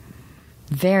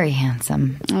 very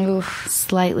handsome, Oof.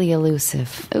 slightly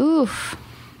elusive, Oof.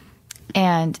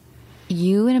 and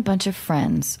you and a bunch of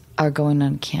friends are going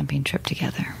on a camping trip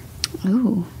together.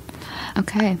 Ooh.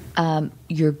 Okay.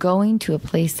 You're going to a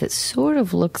place that sort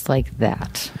of looks like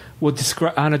that. Well,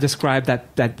 Anna, describe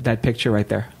that picture right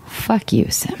there. Fuck you,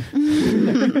 Sim.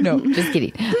 No, just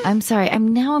kidding. I'm sorry.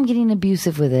 I'm getting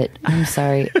abusive with it. I'm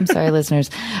sorry, listeners.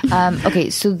 Okay,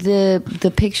 so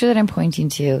the picture that I'm pointing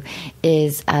to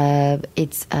is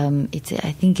it's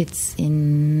I think it's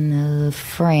in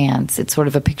France. It's sort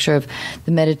of a picture of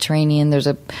the Mediterranean. There's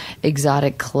a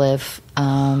exotic cliff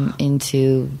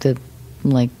into the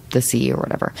sea or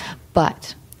whatever.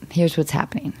 But here's what's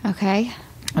happening. Okay.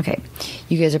 Okay,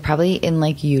 you guys are probably in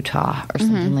like Utah or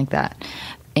something like that.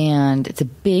 And it's a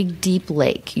big, deep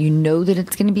lake. You know that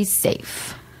it's going to be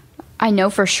safe. I know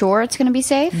for sure it's going to be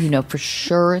safe. You know for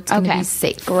sure it's going to Okay. be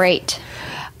safe. Great.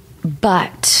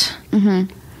 But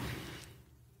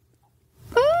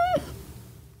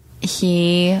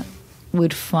he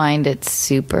would find it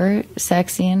super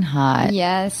sexy and hot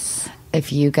Yes.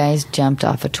 if you guys jumped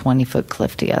off a 20-foot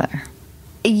cliff together.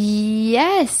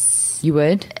 Yes. You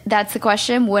would? That's the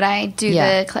question. Would I do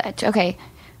Yeah. okay.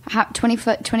 How, 20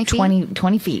 feet?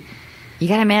 20 feet. You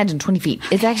got to imagine 20 feet.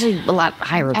 It's actually a lot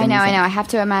higher than I know. you think. I have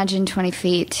to imagine 20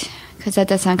 feet because that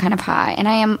does sound kind of high. And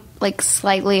I am like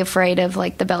slightly afraid of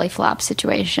like the belly flop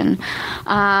situation.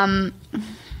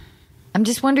 I'm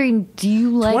just wondering, do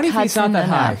you like 20 feet's Hudson not that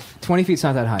high. enough? 20 feet's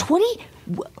not that high. 20?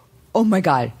 Oh my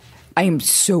God. I am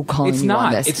so calling It's you on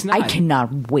not. this. It's not. I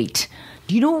cannot wait.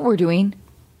 Do you know what we're doing?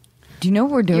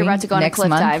 You're about to go on a next cliff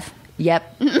month? dive.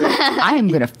 Yep. I am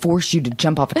going to force you to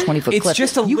jump off a 20-foot It's cliff.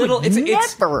 just a You would little.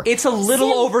 never. It's a little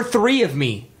Sim, over 3 of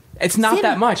me. It's not Sim,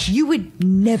 that much. You would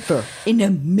never in a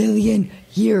million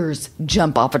years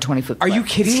jump off a 20-foot cliff. Are you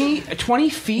kidding me? 20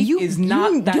 feet is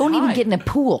not you that don't high. even get in a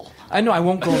pool. I know I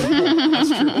won't go in the pool. That's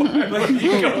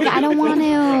true. I don't want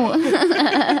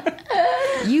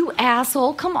to. You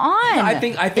asshole. Come on. I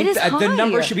think It is the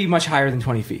number high. should be much higher than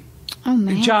 20 feet. Oh,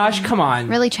 man. Josh, come on.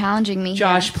 Really challenging me.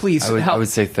 Josh, here. please I help. would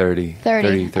say 30.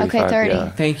 30. 35, Okay, 30. yeah.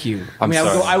 Thank you. I'm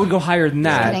sorry. I would go higher than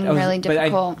that. getting really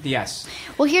difficult. Yes.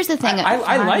 Well, here's the thing.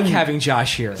 I like having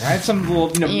Josh here. I have some little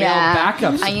male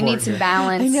backup support You need some here.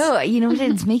 balance. I know. You know what?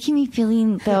 It's making me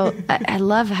feeling, though, I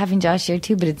love having Josh here,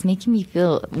 too, but it's making me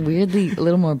feel weirdly a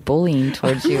little more bullying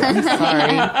towards you. I'm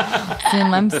sorry.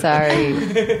 Sim, I'm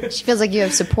sorry. She feels like you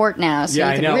have support now, so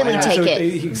you can really take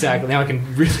it. Exactly. Now I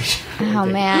can really. Oh,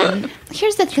 man.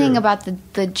 Here's the thing about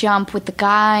the jump with the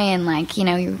guy and, like, you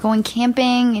know, you're going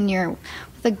camping and you're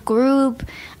with a group.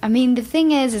 I mean, the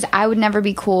thing is I would never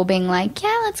be cool being like,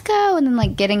 yeah, let's go. And then,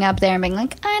 like, getting up there and being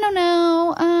like, I don't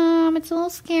know. It's a little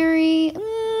scary.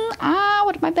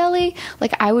 What my belly?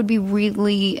 Like, I would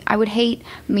hate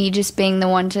me just being the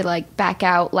one to, like, back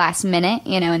out last minute,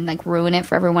 you know, and, like, ruin it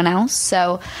for everyone else.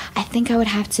 So I think I would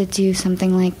have to do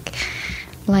something like,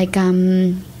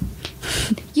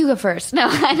 you go first. No,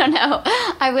 I don't know.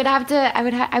 I would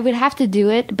have to do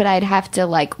it, but I'd have to,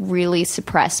 like, really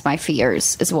suppress my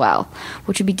fears as well,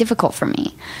 which would be difficult for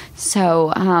me.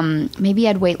 So maybe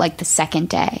I'd wait, like, the second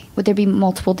day. Would there be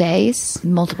multiple days?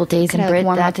 Multiple days. Could And I, like, Britt,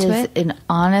 warm up that to is it? an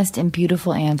honest and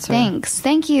beautiful answer. Thanks.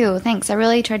 Thank you. Thanks. I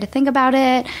really tried to think about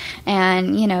it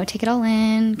and, you know, take it all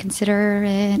in, consider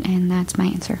it, and that's my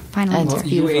answer. Final That's answer.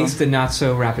 You beautiful. aced the not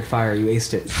so rapid fire. You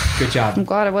aced it. Good job. I'm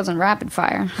glad it wasn't rapid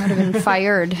fire. I would have been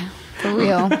fired. For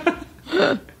real.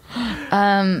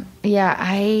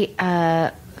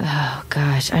 Yeah, oh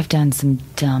gosh, I've done some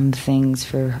dumb things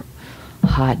for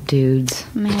hot dudes.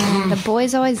 Man, the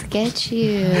boys always get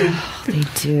you. They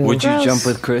do. Would you Gross. jump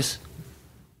with Chris?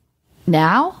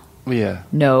 Now? Yeah.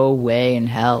 No way in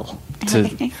hell.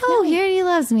 Oh, he already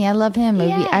loves me. I love him.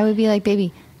 Yeah. I would be like,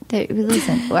 baby,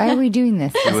 listen, why are we doing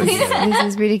this? This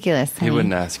is ridiculous. He honey.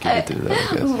 wouldn't ask you to do that,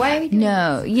 I guess. Why are we doing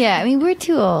No, yeah, I mean we're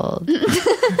too old.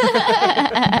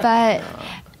 but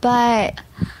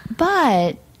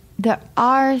there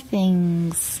are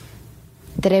things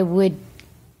that I would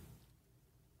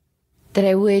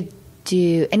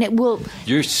do, and it will.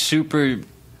 You're super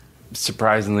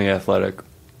surprisingly athletic.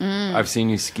 I've seen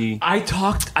you ski. I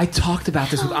talked about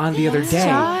this with Ann the other day.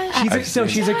 Josh.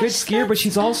 She's a good skier, but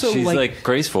she's also She's like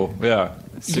graceful. Yeah.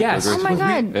 Super Yes. graceful. Oh my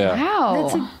god! Yeah.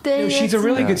 Wow. No, she's a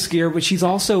really good skier, but she's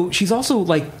also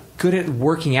like good at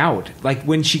working out. Like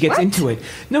when she gets into it.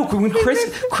 No, when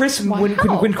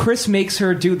when Chris makes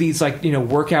her do these, like, you know,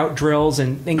 workout drills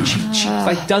and she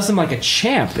like does them like a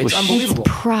champ. It's unbelievable.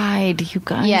 It's pride, you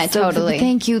guys. Yeah, totally.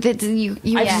 Thank you. That you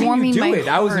I've seen warming you do my it.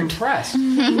 I was heart. impressed.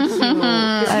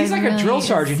 'Cause he's like a drill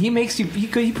sergeant. He makes you.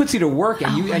 He puts you to work,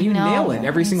 and you nail it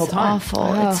every single It's time. Awful.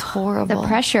 Oh, It's horrible. The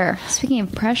pressure. Speaking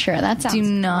of pressure, that sounds. Do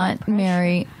not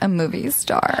marry a movie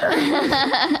star.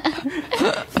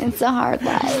 It's a hard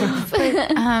life.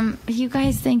 You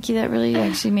guys, thank you. That really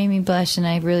actually made me blush, and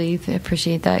I really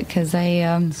appreciate that because I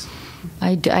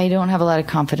don't have a lot of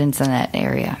confidence in that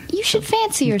area. You should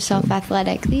fancy yourself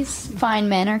athletic. These fine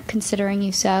men are considering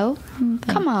you so.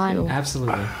 Come on. you.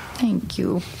 Absolutely. Thank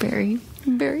you very,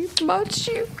 very much,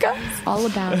 you guys. All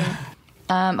about it.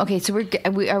 Okay, so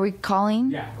are we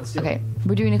calling? Yeah, let's do it. Okay,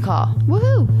 we're doing a call.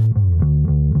 Woohoo!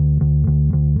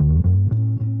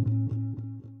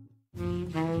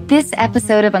 This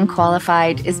episode of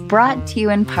Unqualified is brought to you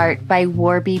in part by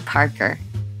Warby Parker.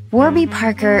 Warby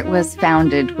Parker was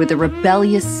founded with a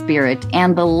rebellious spirit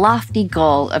and the lofty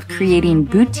goal of creating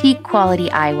boutique quality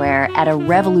eyewear at a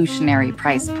revolutionary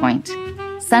price point.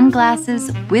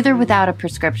 Sunglasses, with or without a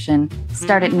prescription,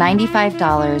 start at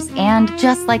 $95 and,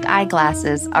 just like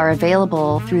eyeglasses, are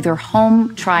available through their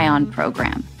home try-on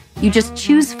program. You just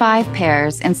choose 5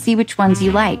 pairs and see which ones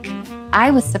you like. I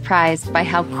was surprised by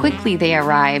how quickly they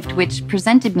arrived, which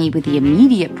presented me with the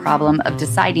immediate problem of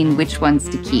deciding which ones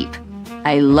to keep.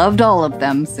 I loved all of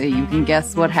them, so you can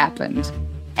guess what happened.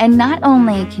 And not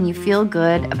only can you feel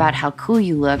good about how cool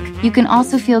you look, you can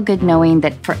also feel good knowing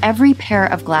that for every pair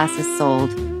of glasses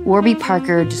sold, Warby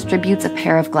Parker distributes a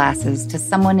pair of glasses to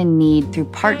someone in need through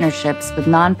partnerships with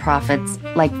nonprofits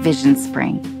like Vision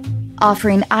Spring.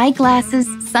 Offering eyeglasses,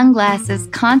 sunglasses,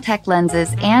 contact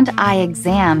lenses, and eye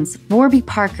exams, Warby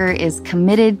Parker is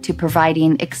committed to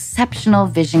providing exceptional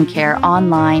vision care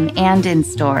online and in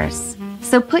stores.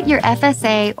 So put your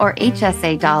FSA or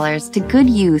HSA dollars to good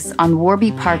use on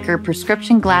Warby Parker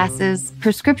prescription glasses,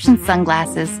 prescription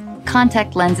sunglasses,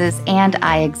 contact lenses, and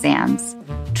eye exams.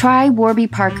 Try Warby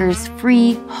Parker's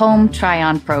free home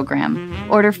try-on program.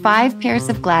 Order 5 pairs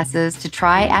of glasses to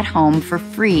try at home for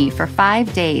free for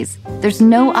 5 days. There's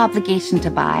no obligation to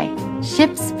buy.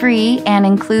 Ships free and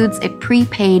includes a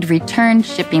prepaid return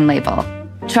shipping label.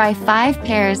 Try 5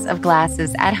 pairs of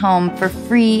glasses at home for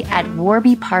free at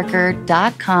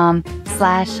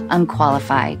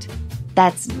warbyparker.com/unqualified.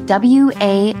 That's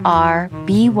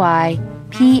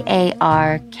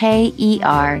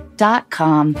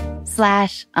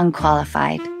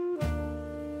warbyparker.com/unqualified.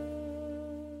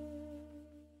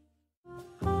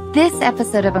 This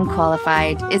episode of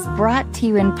Unqualified is brought to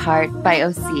you in part by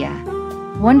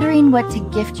Osea. Wondering what to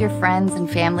gift your friends and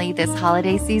family this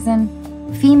holiday season?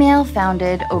 Female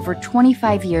founded over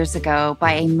 25 years ago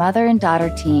by a mother and daughter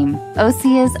team,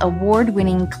 Osea's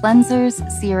award-winning cleansers,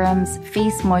 serums,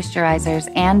 face moisturizers,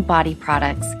 and body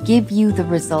products give you the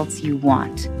results you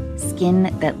want. Skin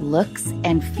that looks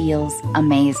and feels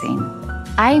amazing.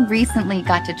 I recently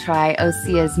got to try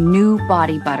Osea's new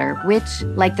body butter, which,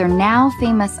 like their now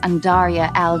famous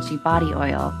Undaria algae body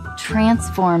oil,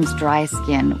 transforms dry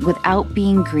skin without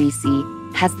being greasy,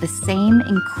 has the same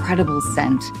incredible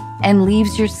scent, and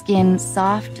leaves your skin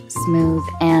soft, smooth,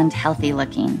 and healthy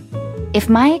looking. If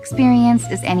my experience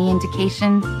is any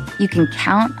indication, you can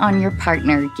count on your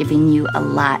partner giving you a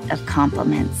lot of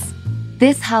compliments.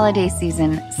 This holiday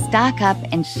season, stock up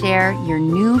and share your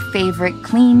new favorite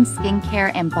clean skincare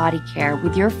and body care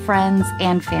with your friends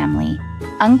and family.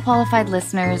 Unqualified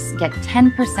listeners get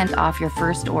 10% off your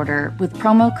first order with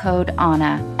promo code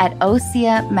ANNA at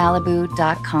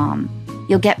OseaMalibu.com.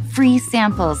 You'll get free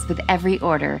samples with every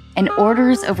order, and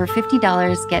orders over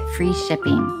 $50 get free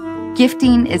shipping.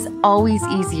 Gifting is always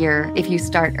easier if you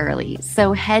start early,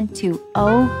 so head to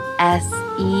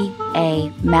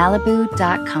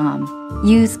OSEAMalibu.com.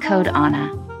 Use code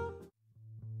ANNA.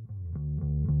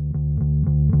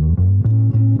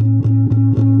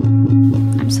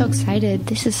 I'm so excited.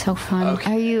 This is so fun.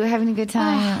 Are you having a good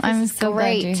time? I'm so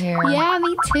glad you're here. Yeah,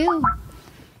 me too.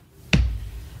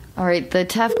 All right, the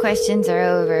tough questions are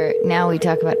over. Now we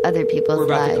talk about other people's We're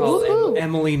about lives. to call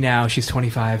Emily now. She's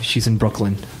 25. She's in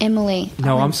Brooklyn. Emily.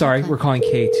 No, I'm sorry. We're calling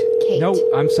Kate. Kate. No,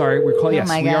 I'm sorry. We're calling. Oh Yes,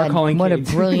 my we are God, calling. what Kate.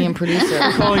 a brilliant producer.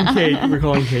 We're calling Kate. We're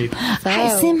calling Kate. Hi,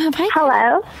 Sim. Hi.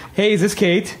 Hello. Hey, is this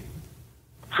Kate?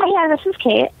 Hi, yeah, this is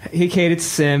Kate. Hey, Kate. It's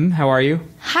Sim. How are you?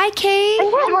 Hi, Kate.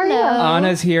 How are you?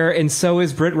 Anna's here, and so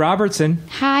is Britt Robertson.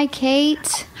 Hi,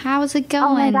 Kate. How's it going?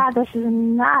 Oh my God, this is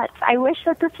nuts. I wish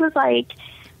that this was like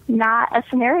not a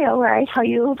scenario where I tell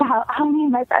you about how many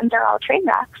of my friends are all train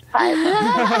wrecks. But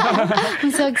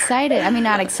I'm so excited. I mean,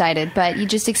 not excited, but you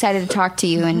just excited to talk to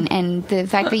you, and the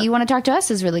fact that you want to talk to us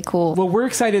is really cool. Well, we're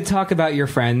excited to talk about your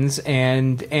friends,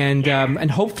 and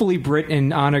hopefully Britt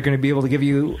and Anna are going to be able to give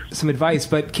you some advice.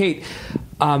 But Kate,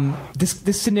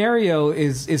 this scenario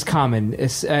is common,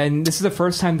 and this is the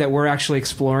first time that we're actually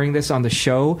exploring this on the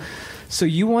show. So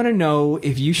you want to know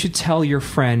if you should tell your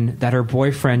friend that her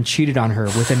boyfriend cheated on her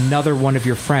with another one of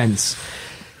your friends.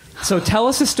 So tell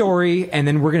us a story, and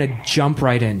then we're going to jump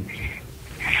right in.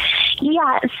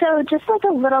 yeah, so just like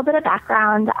a little bit of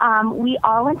background, we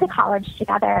all went to college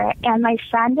together, and my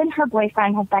friend and her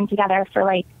boyfriend have been together for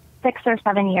like 6 or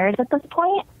 7 years at this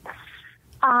point.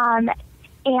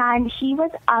 And he was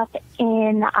up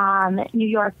in New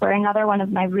York where another one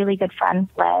of my really good friends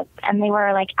lived. And they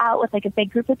were like out with like a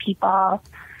big group of people.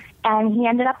 And he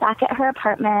ended up back at her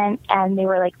apartment and they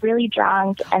were like really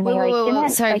drunk. And they didn't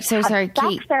Sorry, have Kate.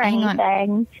 sex or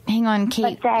anything. Hang on,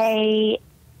 Kate. But they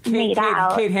made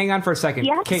out. Kate, hang on for a second.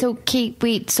 Yeah. Kate, So, Kate,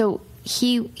 wait. So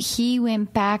he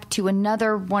went back to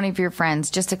another one of your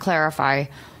friends, just to clarify.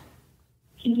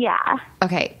 Yeah.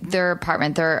 Okay, their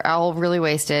apartment. They're all really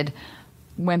wasted.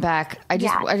 Went back. I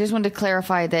just wanted to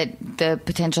clarify that the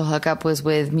potential hookup was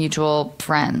with mutual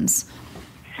friends.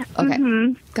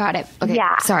 Okay. Got it. Okay.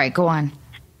 Yeah. Sorry, go on.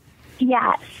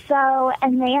 Yeah, so,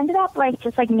 and they ended up, like,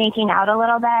 just, like, making out a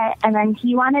little bit, and then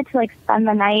he wanted to, like, spend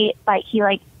the night, but he,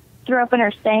 like, threw up in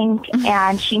her sink,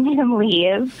 and she made him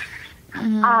leave.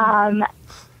 And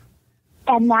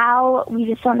now we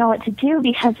just don't know what to do,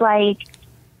 because, like,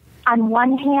 on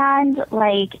one hand,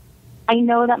 like, I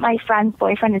know that my friend's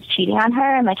boyfriend is cheating on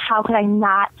her, and, like, how could I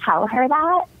not tell her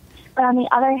that? But on the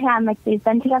other hand, like, they've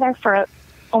been together for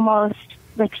almost,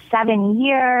 like, 7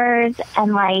 years,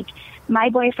 and, like, my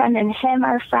boyfriend and him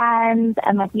are friends,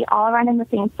 and, like, we all run in the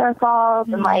same circles,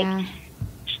 and, like,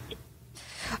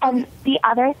 and the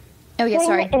other thing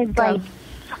is, Go. like,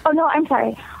 oh, no, I'm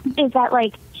sorry, is that,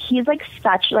 like, he's, like,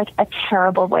 such, like, a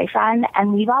terrible boyfriend,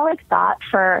 and we've all, like, thought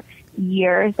for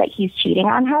years that he's cheating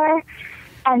on her,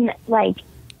 and, like,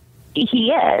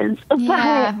 he is,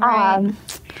 Yeah, right.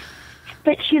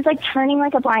 but she's, like, turning,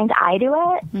 like, a blind eye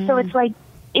to it, so it's, like,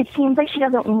 it seems like she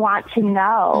doesn't want to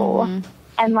know,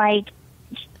 and, like,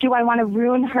 do I want to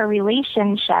ruin her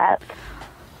relationship?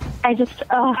 I just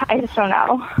don't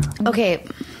know. Okay.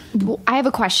 I have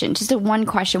a question, just one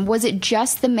question. Was it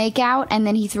just the makeout and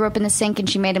then he threw up in the sink and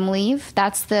she made him leave?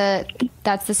 That's the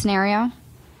scenario?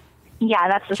 Yeah,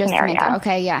 that's the scenario.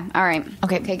 Okay, yeah. All right.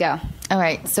 Okay, go. All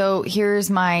right. So here's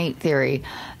my theory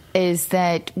is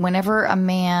that whenever a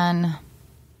man,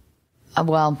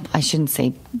 well, I shouldn't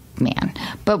say man,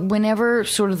 but whenever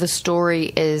sort of the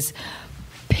story is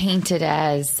painted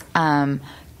as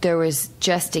there was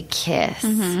just a kiss,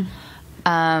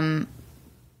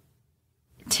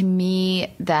 to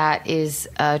me, that is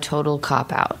a total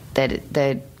cop-out.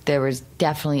 That there was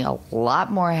definitely a lot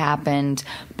more happened,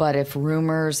 but if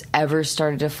rumors ever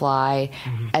started to fly,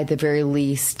 at the very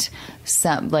least,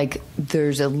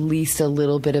 there's at least a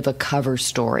little bit of a cover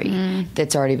story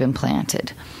that's already been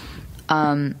planted.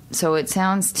 So it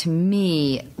sounds to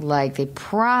me like they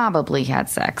probably had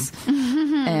sex,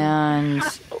 and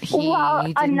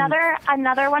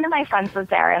another one of my friends was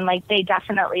there, and they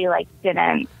definitely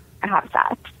didn't have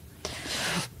sex.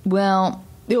 Well,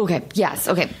 okay, yes,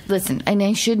 okay. Listen, and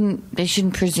I shouldn't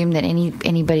presume that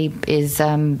anybody is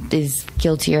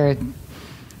guiltier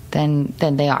than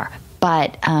they are.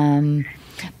 But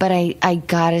I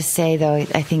gotta say though,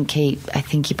 I think you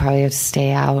probably have to stay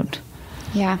out.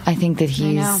 Yeah, I think that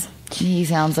he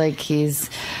sounds like he's,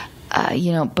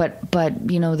 but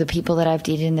the people that I've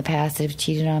dated in the past that have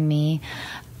cheated on me.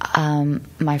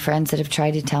 My friends that have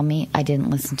tried to tell me, I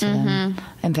didn't listen to them.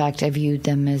 In fact, I viewed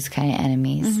them as kind of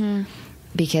enemies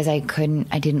because I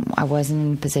wasn't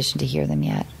in a position to hear them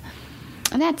yet.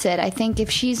 And that's it. I think if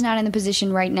she's not in the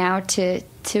position right now to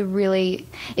really,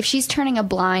 if she's turning a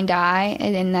blind eye,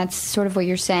 and that's sort of what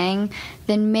you're saying,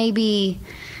 then maybe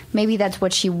that's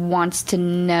what she wants to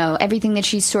know. Everything that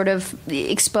she's sort of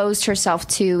exposed herself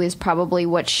to is probably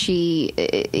what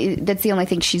that's the only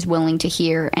thing she's willing to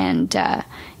hear and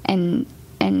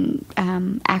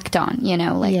act on,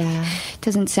 It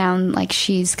doesn't sound like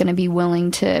she's going to be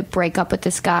willing to break up with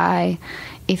this guy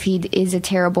if he is a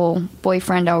terrible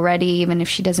boyfriend already, even if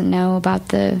she doesn't know about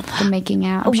the making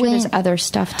out. I'm sure there's other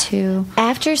stuff too.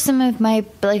 After some of my,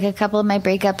 a couple of my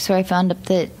breakups where I found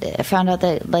out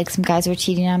that some guys were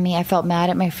cheating on me, I felt mad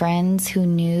at my friends who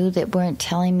knew that weren't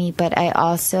telling me, but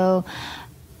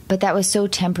that was so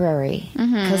temporary.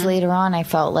 Because later on I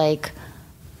felt like,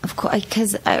 of course,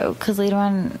 because later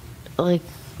on,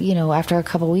 after a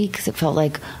couple weeks, it felt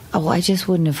like, I just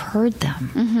wouldn't have heard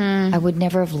them. I would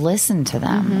never have listened to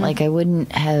them. I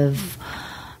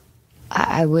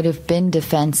would have been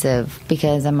defensive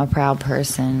because I'm a proud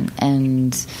person.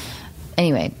 And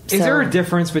anyway, is there a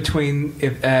difference between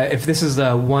if this is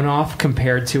a one-off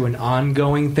compared to an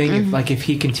ongoing thing? If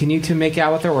he continued to make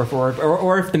out with her,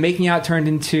 or if the making out turned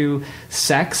into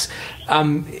sex?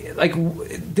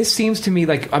 This seems to me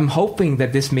like I'm hoping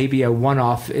that this may be a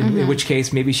one-off, in which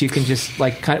case maybe she can just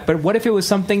but what if it was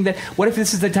something what if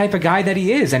this is the type of guy that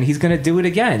he is and he's going to do it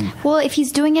again? Well, if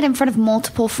he's doing it in front of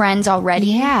multiple friends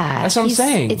already, that's what I'm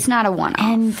saying. It's not a one-off.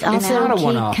 And also, it's not a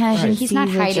one-off. Right. He's not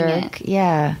hiding it.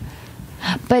 Yeah.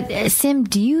 But Sim,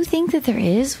 do you think that there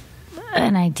is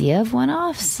an idea of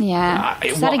one-offs? Yeah.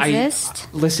 Does that exist?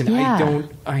 I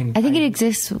think it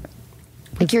exists.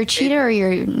 You're a cheater or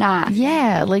you're not.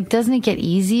 Yeah, doesn't it get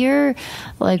easier?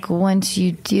 Once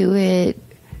you do it,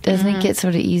 doesn't it get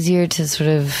sort of easier to sort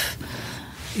of?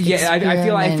 Yeah,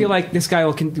 I feel like this guy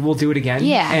will do it again.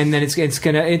 Yeah, and then it's just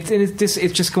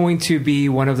going to be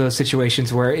one of those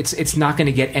situations where it's not going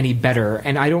to get any better.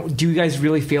 And do you guys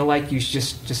really feel like you should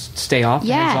just stay off?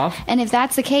 Yeah, hands off? And if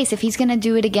that's the case, if he's going to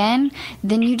do it again,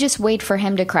 then you just wait for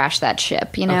him to crash that ship.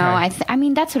 Okay. I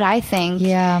mean that's what I think.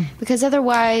 Yeah, because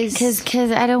otherwise,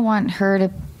 because I don't want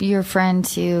your friend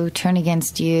to turn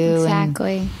against you.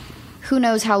 Exactly. Who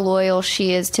knows how loyal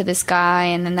she is to this guy,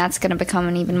 and then that's going to become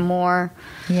an even more.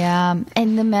 Yeah,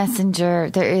 and the messenger,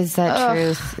 there is that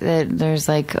truth that there's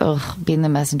being the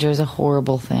messenger is a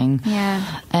horrible thing.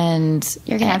 Yeah, and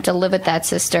you're gonna have to live with that,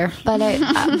 sister. But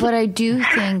I do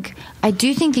think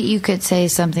that you could say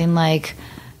something like,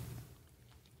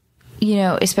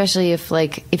 especially if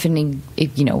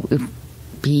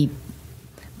he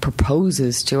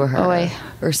proposes to her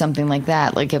or something like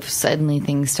that, if suddenly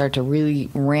things start to really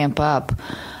ramp up,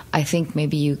 I think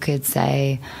maybe you could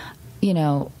say,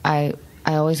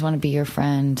 I always want to be your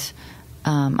friend.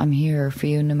 I'm here for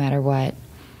you no matter what.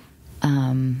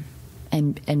 And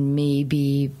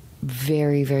maybe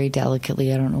very, very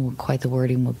delicately, I don't know what quite the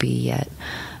wording will be yet,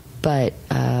 but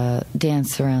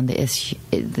dance around the issue,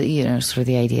 sort of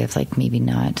the idea of maybe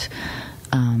not.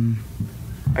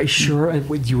 Are you sure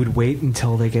you would wait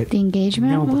until they get the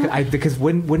engagement? No, because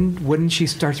wouldn't she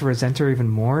start to resent her even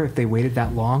more if they waited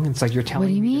that long? It's like you're telling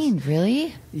me. What do you mean?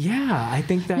 Really? Yeah, I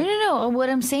think that. No. What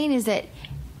I'm saying is that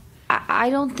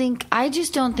I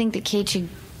just don't think that Kate should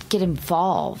get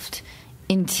involved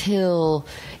until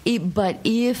but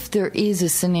if there is a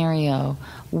scenario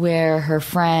where her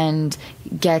friend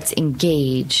gets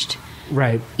engaged,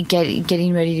 Right.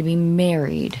 getting ready to be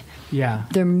married, Yeah.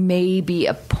 there may be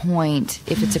a point,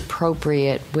 if it's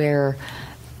appropriate, where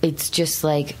it's just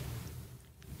like,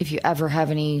 if you ever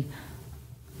have any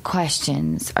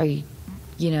questions, are you,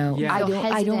 Yeah.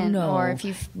 I don't know, or if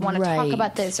you want to talk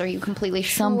about this, are you completely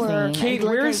sure? Something. Kate,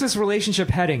 where is this relationship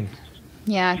heading?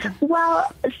 Yeah.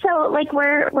 Well, so like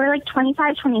we're like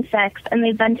 25, 26, and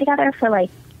they've been together for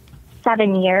like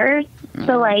 7 years.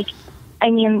 So like, I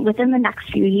mean, within the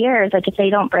next few years, like if they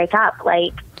don't break up,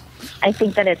 like I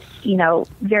think that it's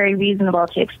very reasonable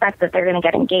to expect that they're going to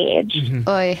get engaged.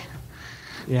 Oy.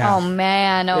 Yeah. Oh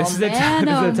man! Oh This is a man!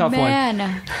 this is a tough one.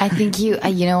 man. I think you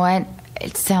know what?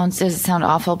 Does it sound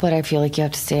awful, but I feel like you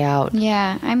have to stay out.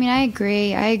 Yeah, I mean, I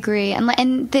agree,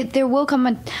 and there will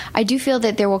come I do feel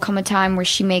that there will come a time where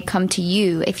she may come to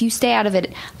you if you stay out of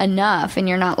it enough, and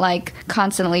you're not like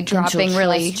constantly dropping she'll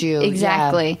really trust you,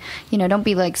 exactly. Don't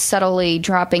be like subtly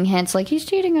dropping hints like he's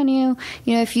cheating on you.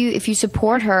 If you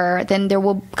support her, then there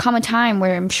will come a time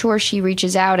where I'm sure she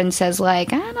reaches out and says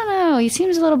like, I don't know, he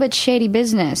seems a little bit shady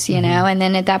business, and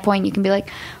then at that point you can be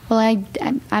like, well,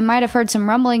 I might have heard some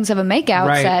rumblings of a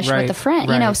makeout sesh with a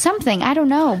friend, something. I don't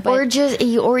know. But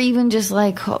Or even just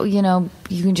like,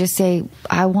 you can just say,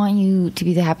 I want you to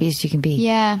be the happiest you can be.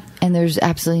 Yeah. And there's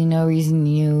absolutely no reason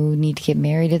you need to get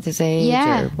married at this age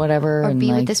or whatever. Or and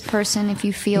be with this person if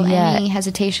you feel any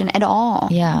hesitation at all.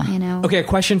 Yeah. Okay, a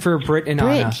question for Britt and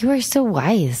Anna. Britt, you are so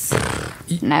wise.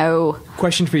 No.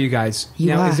 Question for you guys.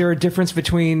 Are. Is there a difference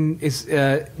between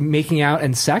making out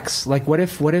and sex? Like, what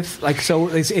if like, so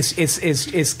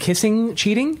is kissing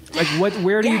cheating? Like,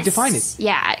 where do you define it?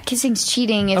 Yeah, kissing's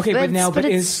cheating. But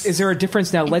is there a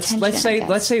difference now?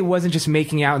 Let's say it wasn't just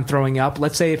making out and throwing up.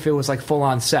 Let's say if it was like full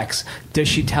on sex. Does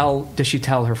she tell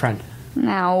her friend?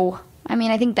 No. I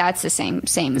mean, I think that's the same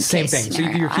thing. Scenario.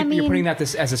 So you're putting that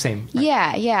as the same.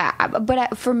 Yeah.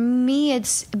 But for me,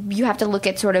 you have to look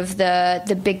at sort of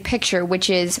the big picture, which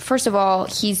is, first of all,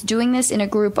 he's doing this in a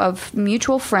group of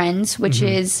mutual friends, which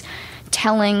is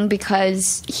telling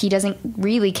because he doesn't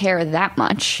really care that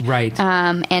much. Right.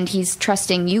 And he's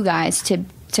trusting you guys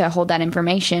to hold that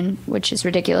information, which is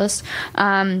ridiculous.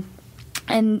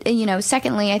 And,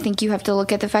 secondly, I think you have to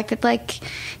look at the fact that, like,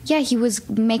 yeah, he was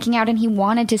making out and he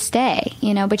wanted to stay,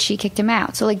 but she kicked him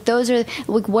out. So, like, those are,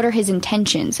 like, what are his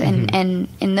intentions? And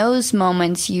in those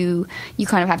moments, you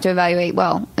kind of have to evaluate,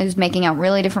 well, is making out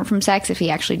really different from sex if he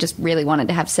actually just really wanted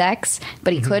to have sex,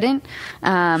 but he couldn't?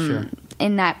 Sure.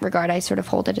 In that regard, I sort of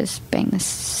hold it as being the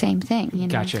same thing,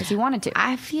 Gotcha. because he wanted to.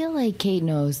 I feel like Kate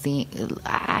knows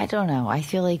I don't know. I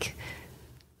feel like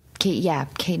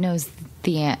Kate knows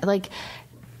the, like,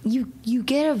 you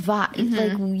get a vibe.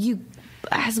 Like,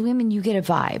 as women, you get a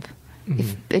vibe.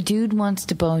 If a dude wants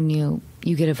to bone you,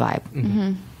 you get a vibe.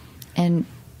 And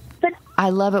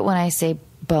I love it when I say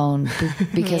bone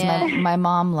because my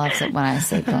mom loves it when I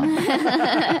say bone.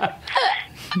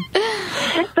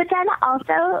 But then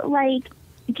also, like,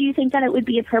 do you think that it would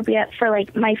be appropriate for,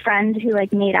 like, my friend who,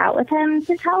 like, made out with him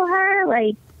to tell her?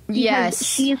 Like, yes.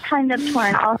 She's kind of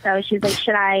torn also. She's like,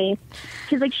 should I?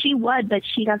 She's like, she would, but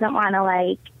she doesn't want to,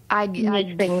 like,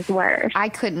 make things worse. I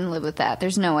couldn't live with that.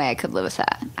 There's no way I could live with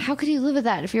that. How could you live with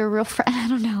that if you're a real friend? I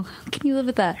don't know. How can you live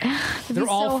with that? They're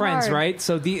all friends, hard. right?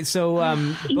 So both,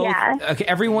 Yeah. Okay,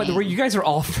 everyone. You guys are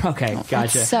all okay.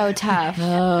 Gotcha. It's so tough.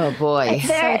 Oh boy.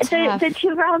 The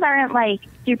two girls aren't, like,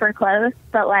 super close,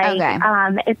 but, like,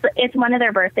 it's one of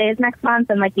their birthdays next month,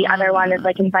 and, like, the other one is,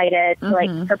 like, invited to, like,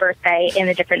 her birthday in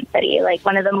a different city. Like,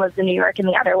 one of them lives in New York and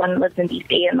the other one lives in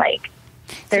DC, and, like,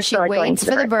 they're she still, like, going waits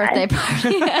to for the birthday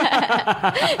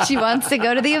party. She wants to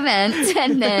go to the event,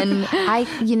 and then I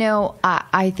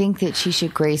think that she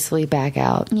should gracefully back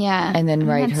out. Yeah. And then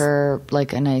write her,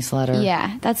 like, a nice letter.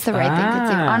 Yeah, that's the right thing to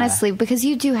do. Honestly, because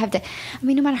you do have to. I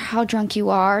mean, no matter how drunk you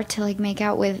are, to, like, make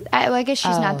out with. I guess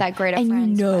she's not that great a friend.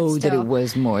 And you know but that still. it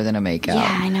was more than a makeout.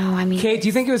 Yeah, I know. I mean, Kate, do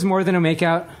you think it was more than a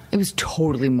makeout? It was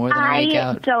totally more than a I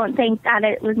makeout. don't think that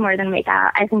it was more than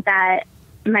makeout. I think that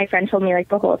my friend told me, like,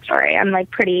 the whole story. I'm,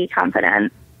 like, pretty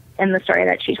confident in the story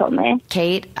that she told me.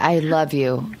 Kate, I love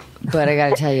you, but I got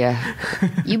to tell you,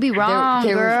 you be wrong,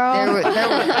 girl.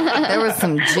 There was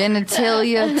some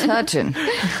genitalia touching.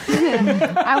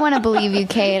 I want to believe you,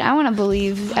 Kate. I want to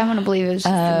believe it was just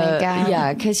a makeout.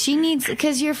 Yeah,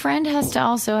 because your friend has to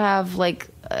also have, like,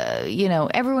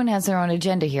 everyone has their own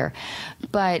agenda here,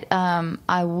 but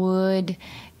I would.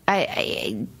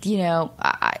 I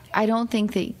don't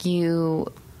think that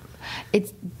you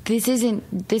this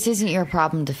isn't your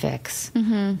problem to fix.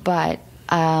 But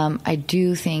I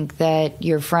do think that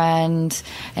your friend,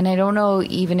 and I don't know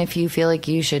even if you feel like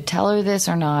you should tell her this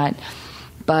or not,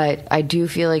 but I do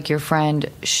feel like your friend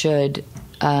should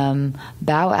bow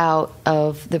out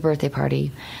of the birthday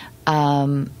party,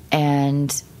 and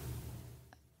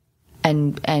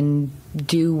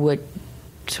do what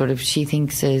sort of she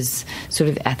thinks is sort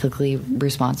of ethically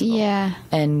responsible. Yeah.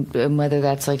 And whether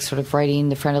that's like sort of writing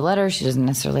the friend a letter, she doesn't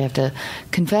necessarily have to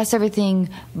confess everything,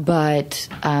 but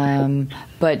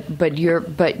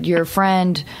your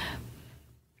friend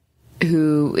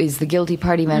who is the guilty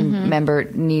party member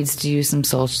needs to do some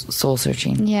soul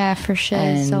searching. Yeah, for sure.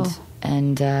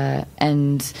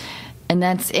 And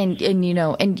that's and you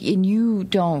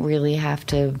don't really have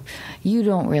to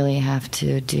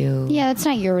do. Yeah, that's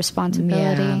not your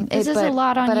responsibility. Yeah. This is a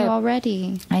lot on you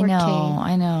already. I know.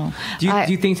 Kate. I know. Do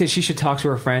you think that she should talk to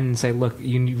her friend and say, look,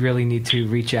 you really need to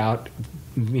reach out,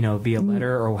 via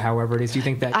letter or however it is? Do you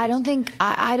think that? I don't think.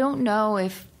 I don't know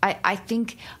if. I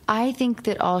think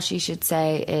that all she should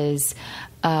say is.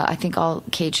 I think all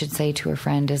Kate should say to her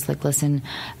friend is like, listen.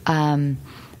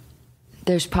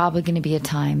 There's probably going to be a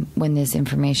time when this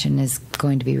information is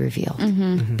going to be revealed,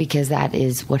 because that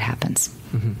is what happens.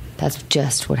 That's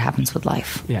just what happens with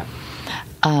life. Yeah.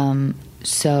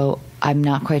 So I'm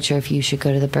not quite sure if you should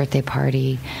go to the birthday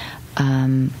party.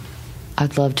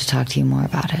 I'd love to talk to you more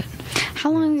about it.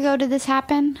 How long ago did this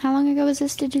happen? How long ago was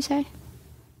this, did you say?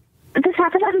 This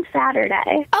happened on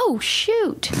Saturday. Oh,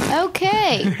 shoot.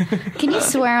 Okay. Can you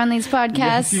swear on these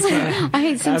podcasts? Yes, you can. I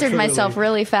censored Absolutely. myself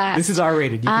really fast. This is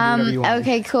R-rated. You can do whatever you want.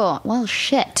 Okay, cool. Well,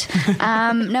 shit.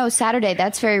 No, Saturday.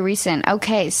 That's very recent.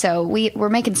 Okay, so we're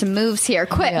making some moves here.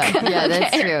 Quick. Yeah,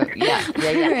 that's true. Yeah.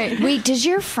 Right. Wait, does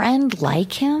your friend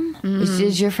like him?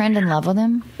 Is your friend in love with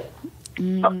him?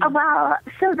 Well,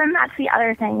 so then that's the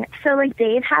other thing. So, like,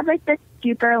 they've had, like, this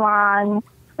super long,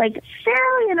 like,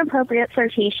 fairly inappropriate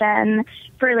flirtation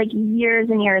for, like, years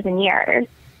and years and years.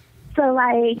 So,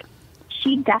 like,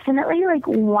 she definitely, like,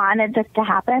 wanted this to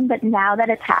happen, but now that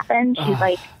it's happened, she's,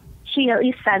 like, she at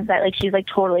least says that, like, she's, like,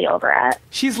 totally over it.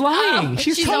 She's lying.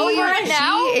 She's totally over lying. it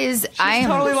now? She is. I am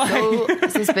totally so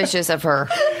suspicious of her.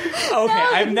 Okay,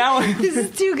 I'm now. This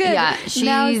is too good. Yeah,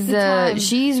 Now's the time.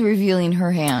 she's revealing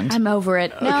her hand. I'm over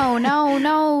it.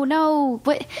 No.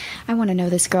 What? I want to know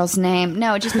this girl's name.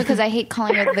 No, just because I hate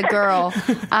calling her the girl.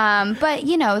 But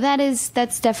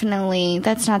that's definitely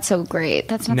not so great.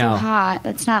 That's not so hot.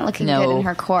 That's not looking good in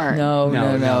her court. No.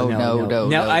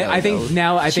 I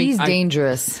think she's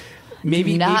dangerous.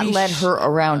 Maybe Do not maybe let her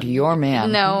around your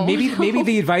man. No. Maybe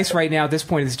the advice right now at this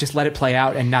point is just let it play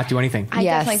out and not do anything. I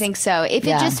definitely think so. If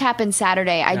it just happened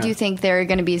Saturday, I do think there are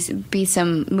going to be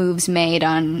some moves made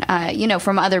on,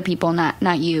 from other people,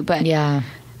 not you. But Yeah.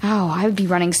 oh, I would be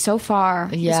running so far.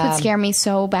 Yeah. This would scare me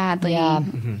so badly. Yeah.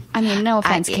 I mean, no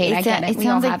offense, Kate. I get it. It We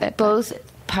all sounds have like it. but- both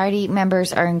party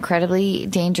members are incredibly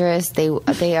dangerous. They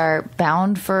are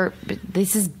bound for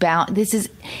this is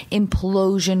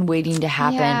implosion waiting to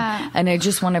happen. Yeah. And I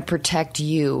just want to protect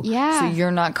you. Yeah. So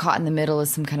you're not caught in the middle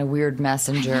as some kind of weird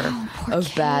messenger poor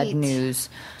of bad Kate. news.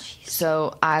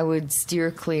 So I would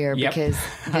steer clear Yep. because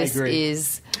I this agree.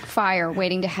 is Fire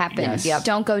waiting to happen. Yes. Yep.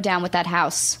 Don't go down with that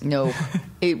house. no.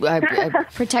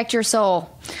 Protect your soul.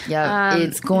 Yeah,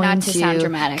 it's going not to sound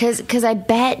dramatic. Because I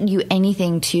bet you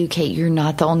anything too, Kate. You're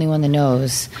not the only one that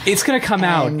knows. It's going to come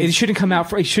out. And- It shouldn't come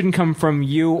out. It shouldn't come from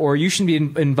you, or you shouldn't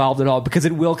be involved at all, because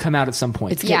it will come out at some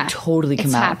point. It's going to totally come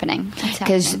it's out. happening. It's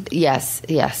Because happening.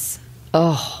 yes.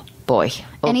 Oh boy.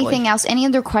 Oh, Anything boy. else? Any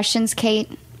other questions, Kate?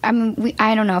 I mean,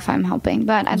 I don't know if I'm helping,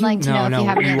 but I'd like to know if you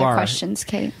have any you other are. questions,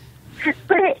 Kate.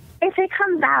 But if it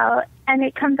comes out, and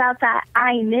it comes out that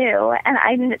I knew, and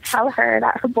I didn't tell her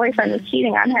that her boyfriend was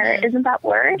cheating on her, isn't that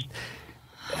worse?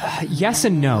 Yes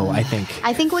and no, I think.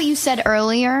 I think what you said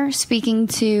earlier, speaking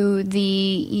to the,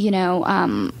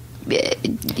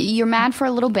 you're mad for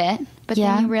a little bit, but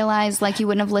Yeah. then you realize like you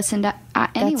wouldn't have listened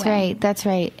anyway. That's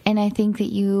right. And I think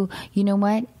that you know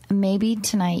what? Maybe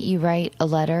tonight you write a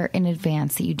letter in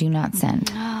advance that you do not send.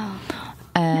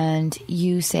 And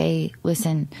you say,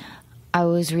 listen, I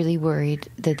was really worried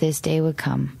that this day would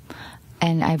come.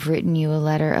 And I've written you a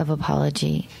letter of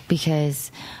apology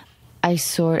because I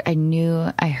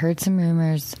heard some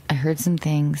rumors. I heard some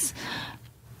things.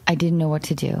 I didn't know what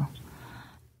to do.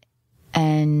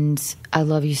 And I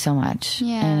love you so much.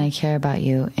 Yeah. And I care about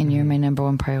you. And you're my number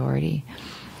one priority.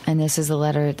 And this is a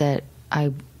letter that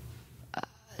I've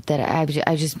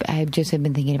just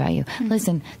been thinking about you.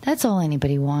 Listen, that's all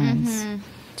anybody wants.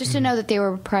 Just to know that they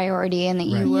were a priority and that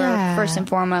you were first and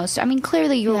foremost. I mean,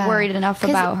 clearly you were worried enough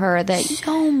about her that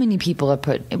so many people are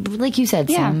put, like you said,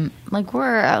 Sim, like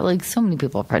we're like so many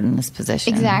people are put in this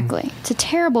position. Exactly. It's a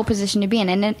terrible position to be in,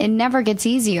 and it never gets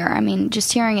easier. I mean,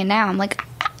 just hearing it now, I'm like,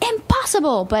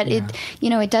 impossible. But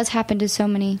it does happen to so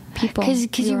many people.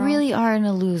 Because you really are in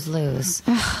a lose-lose.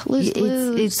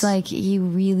 Lose-lose. It's like you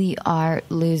really are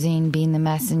losing being the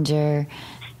messenger,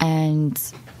 and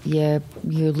you're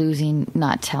losing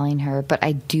not telling her. But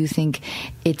I do think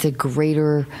it's a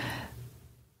greater.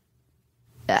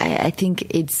 I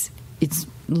think it's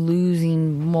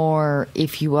losing more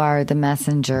if you are the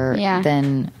messenger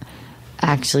than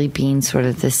actually being sort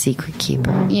of the secret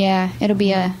keeper. Yeah, it'll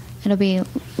be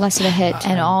less of a hit.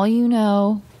 And all you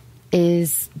know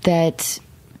is that,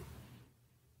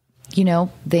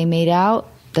 they made out.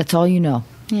 That's all you know.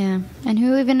 Yeah. And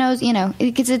who even knows,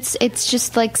 because it's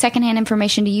just like secondhand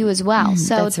information to you as well.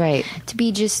 So that's right. To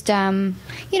be just, I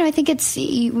think it's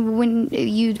when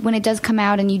it does come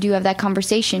out and you do have that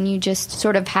conversation, you just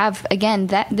sort of have, again,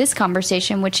 this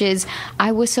conversation, which is,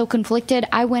 I was so conflicted.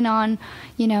 I went on,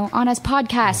 Anna's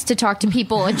podcast to talk to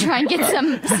people and try and get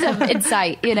some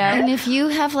insight, And if you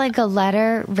have like a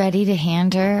letter ready to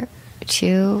hand her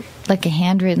too, like a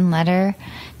handwritten letter,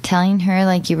 telling her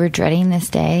like you were dreading this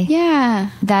day,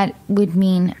 that would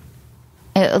mean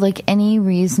like any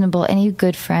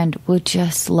good friend would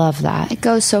just love that. It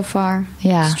goes so far.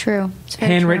 Yeah, it's true. It's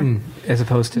very handwritten true. as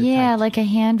opposed to typed. Like a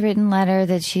handwritten letter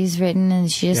that she's written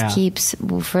and she just keeps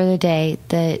for the day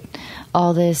that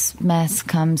all this mess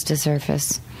comes to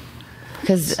surface,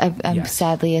 because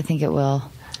sadly I think it will.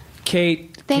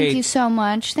 Kate, thank you so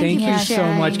much. Thank you so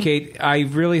much, Kate. I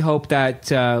really hope that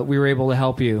we were able to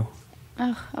help you.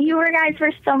 You guys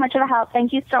were so much of a help.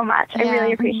 Thank you so much. I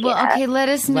really appreciate it. Okay, let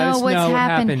us know what's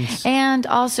happened. And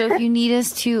also, if you need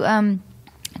us to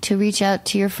reach out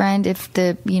to your friend if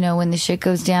when the shit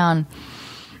goes down,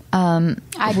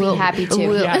 I'd be happy to.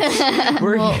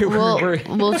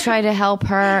 We'll try to help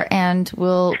her, and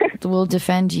we'll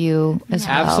defend you as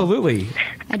well. Absolutely.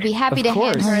 I'd be happy to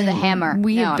hand her the hammer.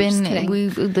 There's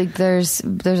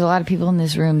a lot of people in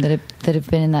this room that have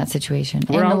been in that situation.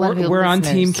 We're on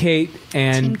Team Kate,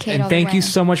 and thank you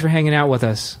so much for hanging out with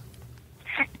us.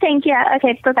 Thank you.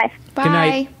 Okay, bye-bye. Bye. Good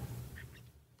night.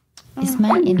 Is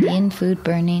my Indian food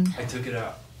burning? I took it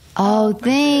out. Oh,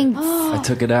 thanks. I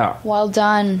took it out. Well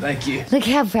done. Thank you. Look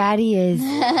how proud he is.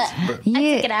 I took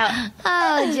it out.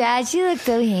 Oh, Josh, you look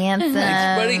so handsome.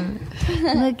 Thanks,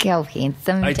 buddy. Look how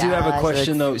handsome I Josh do have a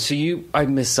question, looks. though. So I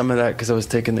missed some of that because I was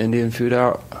taking the Indian food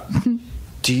out.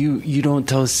 Do you don't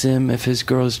tell Sim if his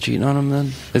girl's cheating on him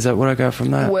then? Is that what I got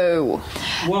from that? Whoa.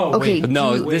 Okay.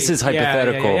 No, this is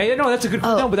hypothetical. Yeah, no, that's a good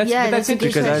no, but that's a good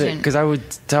interesting. question. Because I would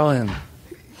tell him.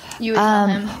 You would tell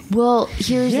him. Well,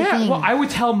 here's the thing. Well, I would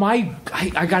tell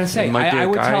I gotta say, I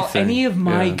would tell thing. any of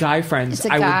my guy friends. It's a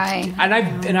guy.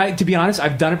 And I, to be honest,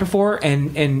 I've done it before,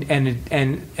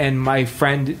 and my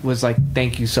friend was like,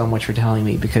 "Thank you so much for telling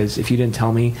me, because if you didn't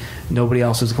tell me, nobody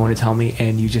else was going to tell me,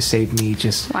 and you just saved me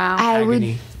Wow. I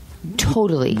agony." would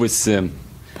totally. With Sim.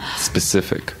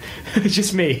 Specific.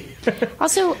 Just me.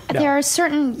 Also, there are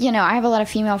certain, I have a lot of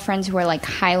female friends who are like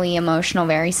highly emotional,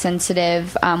 very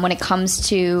sensitive when it comes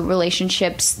to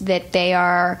relationships that they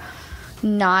are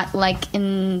not like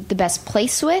in the best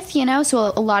place with,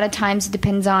 so a lot of times it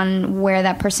depends on where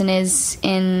that person is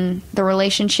in the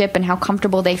relationship and how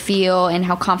comfortable they feel and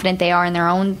how confident they are in their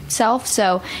own self.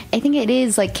 So I think it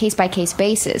is like case by case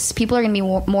basis. People are going to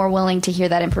be more willing to hear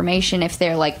that information if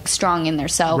they're like strong in their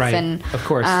self, Right. and Of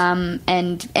course.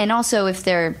 and also if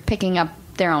they're picking up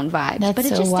their own vibes. That's but it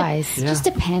so just wise. It just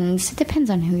depends. It depends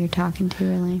on who you're talking to,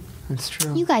 really. That's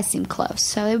true. You guys seem close,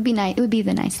 so it would be nice. It would be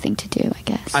the nice thing to do, I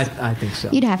guess. I think so.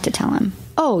 You'd have to tell him.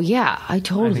 Oh yeah, I I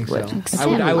totally think would. so.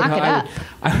 Lock it up.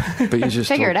 But you just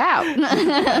Figure it out.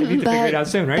 I need to figure it out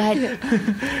soon, right?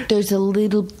 But there's a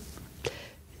little.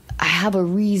 I have a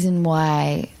reason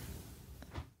why.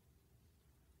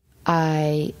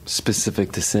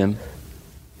 Specific to Sim.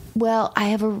 Well, I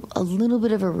have a little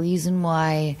bit of a reason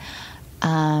why,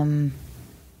 and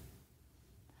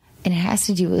it has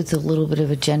to do with a little bit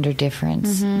of a gender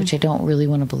difference, which I don't really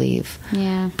want to believe.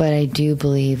 Yeah. But I do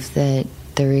believe that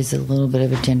there is a little bit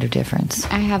of a gender difference.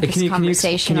 I have this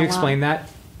conversation. Can you a lot. explain that?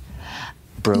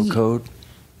 Bro code.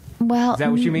 Well, Is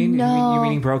that what you mean? No, You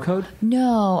meaning bro code?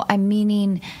 No, I'm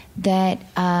meaning that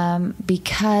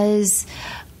because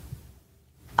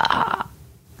I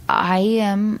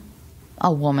am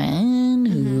a woman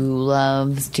who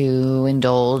loves to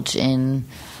indulge in,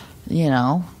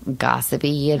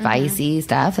 gossipy, advicey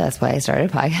stuff. That's why I started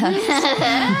a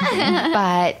podcast.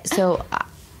 But so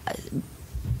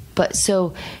but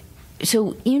so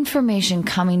information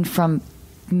coming from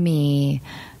me,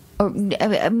 or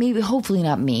maybe hopefully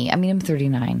not me. I mean, I'm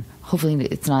 39. Hopefully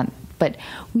it's not. But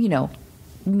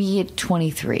me at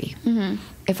 23. Mm-hmm.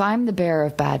 If I'm the bearer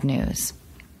of bad news,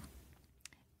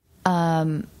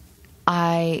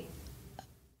 I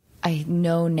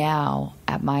know now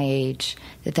at my age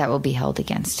that will be held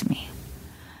against me,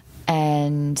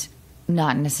 and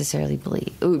not necessarily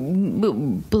believe,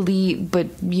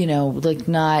 but like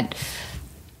not.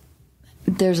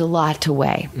 There's a lot to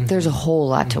weigh. Mm-hmm. There's a whole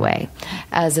lot to weigh,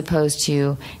 as opposed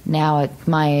to now at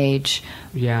my age.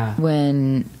 Yeah.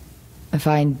 When if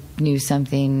I knew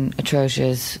something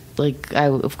atrocious, like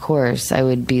of course I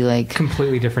would be like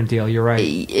completely different deal. You're right.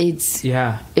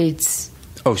 It's.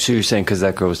 Oh, so you're saying because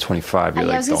that girl was 25, you're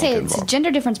like, I was going to say, it's a gender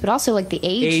difference, but also like the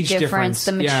age difference,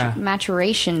 the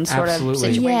maturation sort of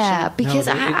situation. Yeah, because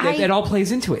it all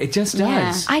plays into it. It just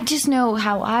does. I just know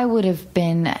how I would have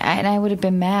been, and I would have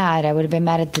been mad. I would have been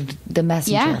mad at the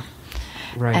messenger. Yeah.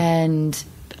 Right. And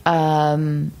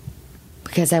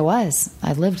because I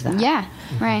lived that. Yeah,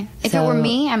 right. If it were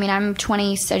me, I mean, I'm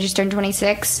 20, I just turned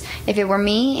 26. If it were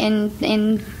me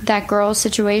in that girl's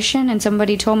situation and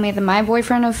somebody told me that my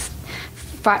boyfriend of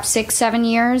 5, 6, 7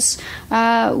 years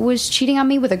was cheating on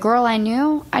me with a girl I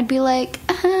knew, I'd be like,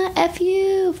 F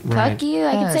you, fuck you.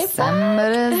 I could say fuck.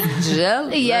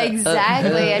 Yeah,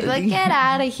 exactly. I'd be like, get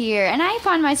out of here. And I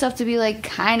find myself to be like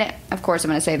kind of course I'm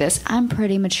going to say this, I'm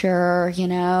pretty mature,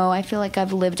 I feel like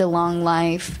I've lived a long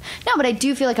life. No, but I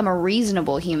do feel like I'm a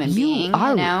reasonable human being. You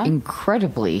are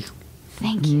incredibly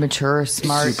mature,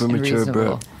 smart, super mature,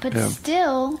 bro. But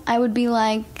still, I would be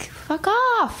like, fuck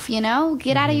off, get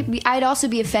out of here. I'd also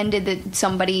be offended that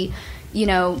somebody,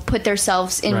 put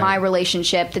themselves in my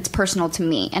relationship that's personal to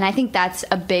me. And I think that's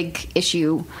a big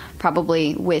issue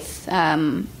probably with,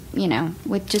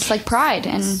 with just like pride.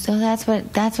 And so that's what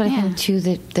I think too,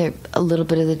 that a little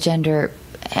bit of the gender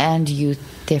and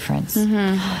youth difference.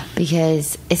 Mm-hmm.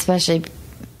 Because especially,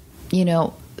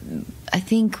 I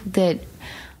think that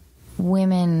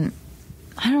women,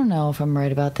 I don't know if I'm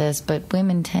right about this, but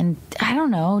women tend, I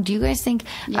don't know, do you guys think,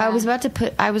 I was about to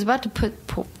put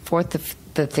forth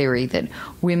the theory that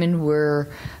women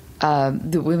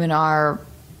are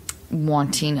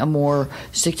wanting a more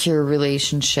secure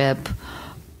relationship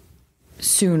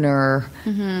sooner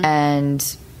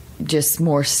and just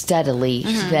more steadily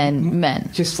than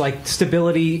men. Just like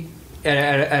stability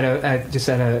at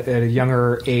a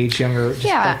younger age,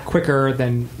 quicker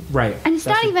than right. And it's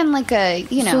not even like a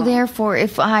So therefore,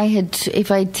 if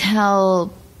I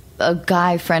tell a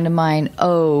guy friend of mine,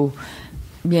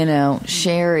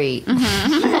 Sherry.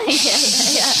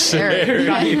 Sherry.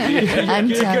 I'm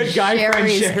telling good guy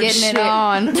Sherry's friend, getting it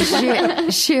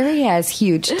on. Sherry has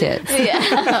huge tits.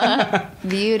 Yeah.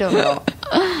 Beautiful.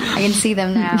 I can see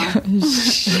them now.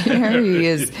 Sherry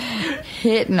is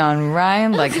hitting on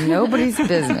Ryan like nobody's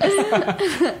business.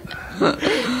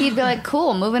 He'd be like,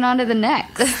 cool, moving on to the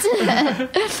next.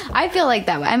 I feel like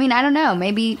that way. I mean, I don't know.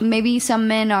 Maybe some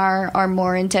men are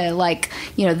more into like,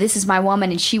 this is my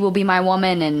woman and she will be my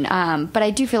woman. And but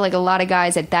I do feel like a lot of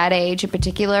guys at that age in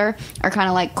particular are kind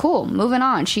of like, cool, moving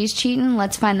on. She's cheating.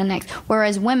 Let's find the next.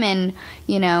 Whereas women,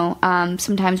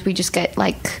 sometimes we just get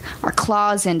like our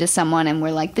claws into someone and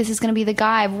we're like, this is going to be the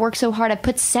guy. I've worked so hard. I've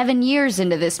put 7 years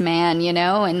into this man,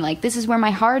 and like, this is where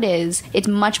my heart is. It's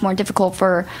much more difficult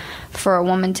for a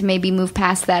woman to maybe move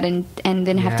past that and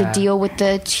then have to deal with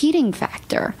the cheating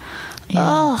factor. Yeah.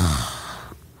 Oh,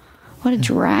 what a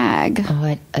drag.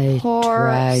 What a Poor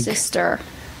drag. sister.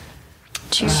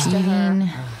 Cheers to her.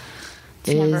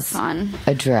 It's never fun.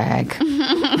 A drag.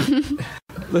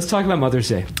 Let's talk about Mother's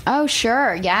Day. Oh,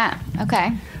 sure. Yeah.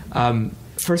 Okay.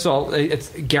 First of all, it's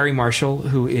Gary Marshall,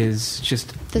 who is just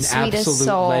the an sweetest absolute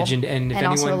soul, legend. And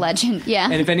also a legend, yeah.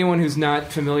 And if anyone who's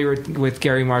not familiar with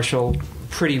Gary Marshall,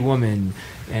 Pretty Woman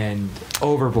and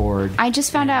Overboard. I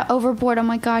just found out Overboard. Oh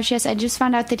my gosh, yes. I just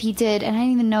found out that he did, and I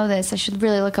didn't even know this. I should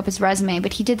really look up his resume.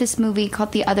 But he did this movie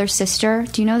called The Other Sister.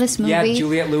 Do you know this movie? Yeah,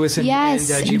 Juliette Lewis and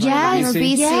Giovanni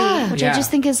Ribisi, which I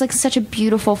just think is like such a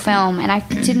beautiful film. And I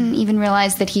didn't even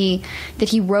realize that he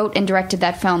wrote and directed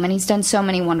that film. And he's done so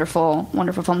many wonderful,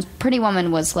 wonderful films. Pretty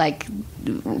Woman was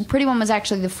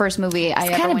actually the first movie I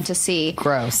ever went to see.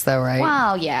 Gross, though, right?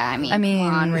 Well, yeah. I mean,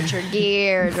 come on, Richard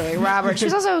Gere, Julia Roberts. She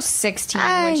was also 16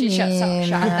 when she shot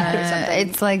that or something.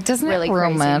 It's like, doesn't really it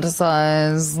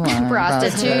romanticize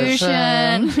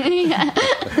prostitution?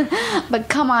 But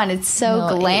come on, it's so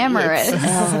No, glamorous.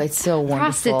 It's so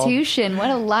wonderful. Prostitution, what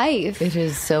a life. It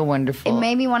is so wonderful. It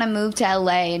made me want to move to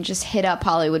LA and just hit up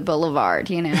Hollywood Boulevard,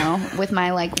 with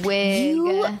my wig.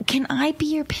 Can I be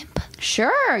your pimp?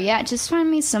 Sure, yeah. Just find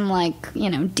me some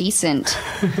decent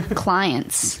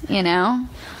clients,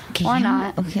 Okay, or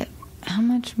not. Okay. How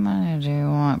much money do you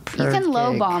want per You can gig?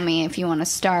 lowball me if you want to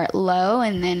start low,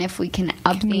 and then if we can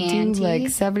up Can the we do ante. like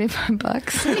 $75?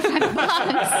 For a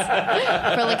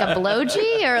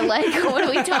blowjee, or what are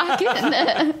we talking?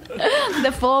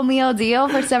 The full meal deal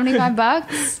for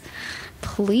 $75?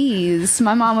 Please,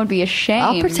 my mom would be ashamed.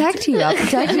 I'll protect you. I'll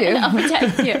protect you. I'll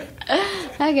protect you.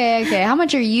 Okay. How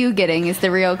much are you getting? Is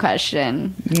the real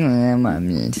question. Talk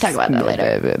Talk about that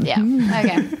later. Yeah.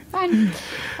 Okay. Fine.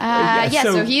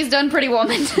 So he's done Pretty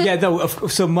Woman. Yeah, though.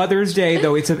 So Mother's Day,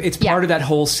 though, it's part of that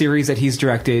whole series that he's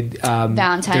directed.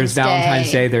 There's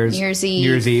Valentine's Day. There's New Year's Eve. New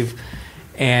Year's Eve,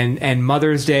 and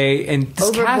Mother's Day, and this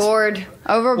Overboard.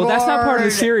 Well, that's not part of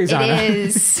the series, Anna. It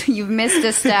is. You've missed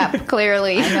a step,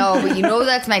 clearly. I know, but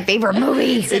that's my favorite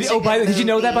movie. Did you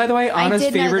know that, by the way? Anna's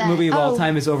did know favorite that. movie of all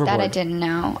time is Overboard. That I didn't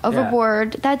know.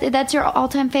 Overboard. That's your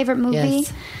all-time favorite movie?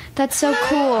 Yes. That's so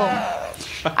cool.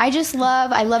 I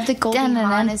love the Goldie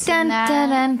Hawn is in that.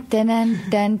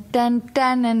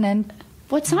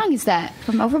 What song is that?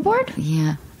 From Overboard?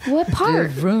 Yeah. What part?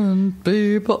 Different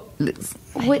people.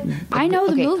 What? I know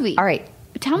the movie. All right.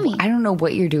 Tell me. I don't know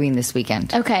what you're doing this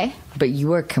weekend. Okay. But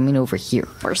you are coming over here.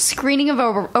 For screening of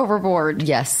Overboard.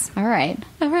 Yes. All right.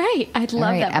 I'd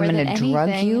love that. I'm more going than to drug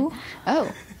anything. you.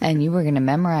 Oh. And you were going to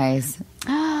memorize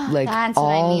That's what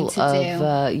I need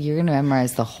to do. You're going to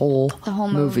memorize the whole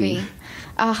movie.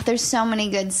 Oh, there's so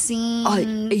many good scenes. I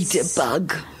ate a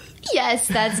bug. Yes,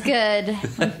 that's good.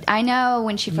 I know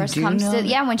when she first comes to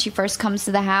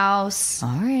the house. All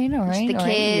right. The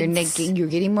kids. You're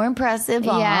getting more impressive.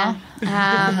 Yeah.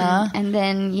 And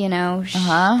then,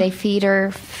 they feed her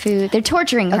food. They're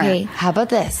torturing her. Okay, how about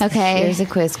this? Okay. Here's a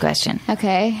quiz question.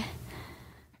 Okay.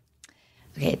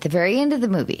 Okay, at the very end of the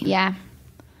movie. Yeah.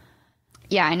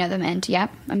 Yeah, I know the end.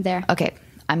 Yep, I'm there. Okay,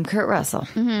 I'm Kurt Russell.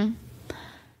 Mm-hmm.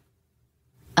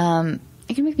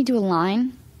 You can make me do a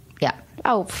line? Yeah.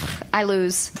 Oh, I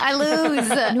lose.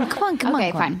 No, come on.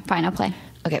 Okay, fine, I'll play.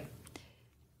 Okay.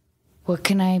 What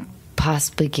can I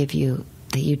possibly give you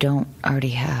that you don't already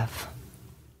have?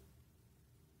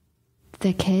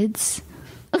 The kids?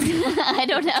 I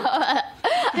don't know. I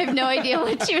have no idea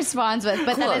what she responds with,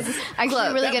 but that is actually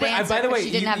a really good answer. By the way,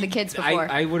 she didn't have the kids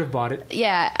before. I would have bought it.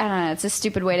 Yeah, I don't know. It's a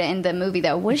stupid way to end the movie,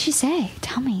 though. What does she say?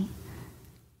 Tell me.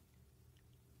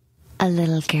 A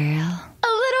little girl. A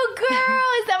little girl.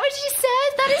 Is that what she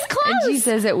says? That is close. And she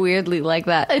says it weirdly like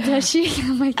that. Does she?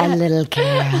 Oh my God. A little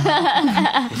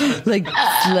girl. Like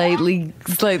slightly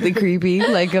creepy,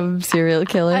 like a serial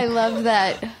killer. I love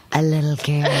that. A little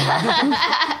girl.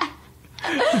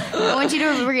 I want you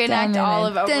to reenact all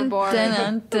of Overboard.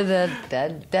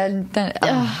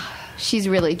 She's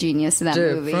really genius in that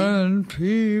movie. Different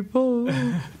people.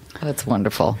 That's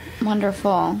wonderful.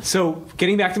 Wonderful. So,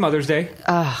 getting back to Mother's Day,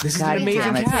 this is an amazing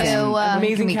damn it, cast. Tim.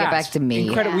 Amazing Can we get cast. back to me?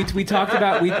 Incredible. Yeah. We talked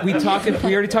about. We already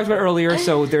talked about earlier.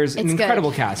 So there's an It's good.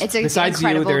 incredible cast. It's an Besides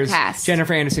incredible you, there's cast.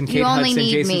 Jennifer Aniston, Kate You only Hudson,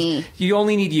 need Jason. me. You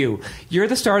only need you. You're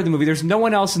the star of the movie. There's no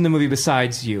one else in the movie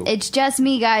besides you. It's just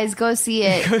me, guys. Go see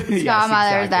it. It's Yes,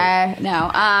 Godmother exactly. there.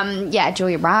 No. Yeah,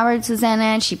 Julia Roberts is in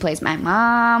it. She plays my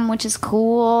mom, which is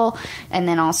cool. And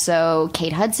then also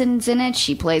Kate Hudson's in it.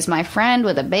 She plays my friend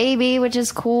with a baby, which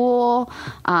is cool.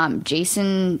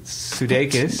 Jason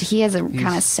Sudeikis. He has a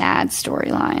kind of sad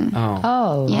storyline.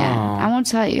 Oh. Yeah, I won't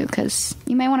tell you because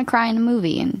you may want to cry in a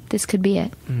movie, and this could be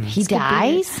it. He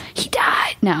dies? He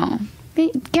died. No.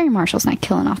 Gary Marshall's not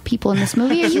killing off people in this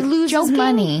movie. He loses joking?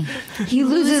 money. He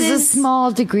loses a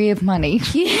small degree of money.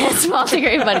 Yeah, small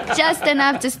degree, but just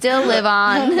enough to still live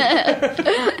on.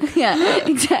 Yeah,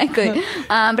 exactly.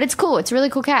 But it's cool. It's a really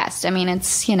cool cast. I mean,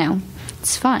 it's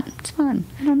it's fun. It's fun.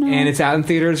 I don't know. And it's out in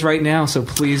theaters right now, so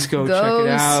please go check it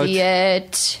out. See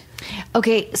it.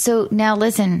 Okay, so now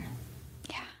listen.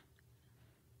 Yeah.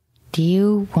 Do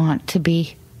you want to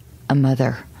be a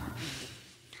mother?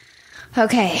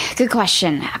 Okay, good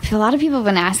question. A lot of people have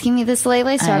been asking me this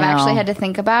lately, so I I've know. actually had to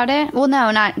think about it. Well,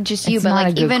 no, not just you, It's but not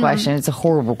like a good even question. It's a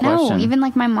horrible question. No, even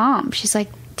like my mom. She's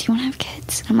like, "Do you want to have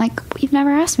kids?" I'm like, "You've never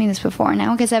asked me this before."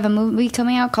 Now, because I have a movie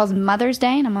coming out called Mother's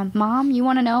Day, and I'm like, "Mom, you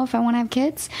want to know if I want to have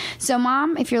kids?" So,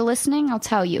 Mom, if you're listening, I'll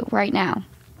tell you right now.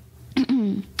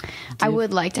 I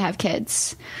would like to have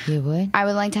kids. You would? I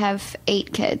would like to have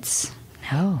 8 kids.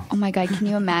 No. Oh my God, can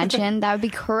you imagine? That would be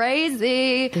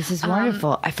crazy. This is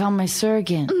wonderful. I found my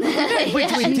surrogate. Wait,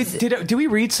 did we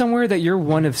read somewhere that you're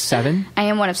one of 7? I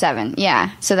am one of 7. Yeah,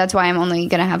 so that's why I'm only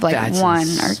gonna have like That's one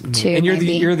insane. or 2. And you're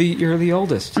maybe. you're the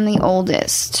oldest. I'm the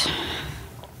oldest.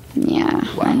 Yeah,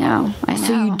 I know.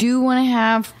 So you do want to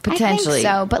have potentially. I think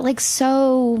so, but like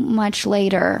so much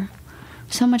later,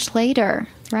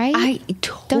 right? I Don't you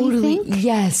totally. think?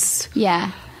 Yes.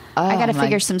 Yeah. I Oh, got to my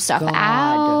figure some stuff God.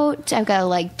 out. I've got to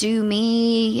like do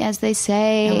me, as they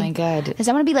say. Oh my God. Because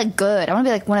I want to be like good. I want to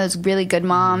be like one of those really good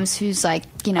moms who's like,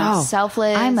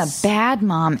 selfless. I'm a bad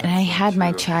mom, and I had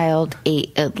my child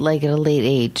at a late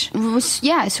age.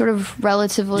 Yeah, sort of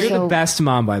relatively. You're the best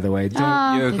mom, by the way.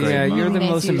 Don't, You're a great yeah, mom. you're the Nice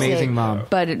most of you to amazing say. mom.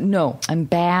 But no, I'm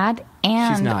bad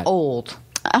and not. old.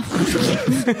 At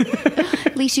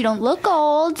least you don't look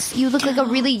old. You look like a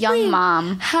really young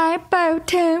mom.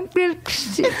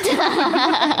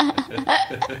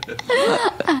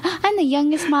 I'm the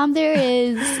youngest mom there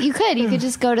is. You could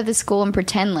just go to the school and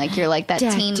pretend like you're like that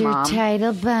teen Dr. mom.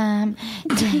 Teitelbaum,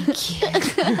 thank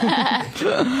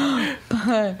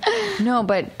you.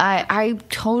 But I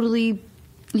totally.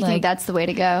 You think that's the way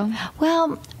to go?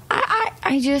 Well,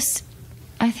 I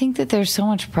think that there's so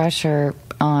much pressure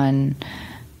on,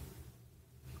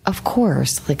 of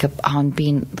course, like on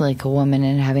being like a woman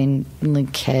and having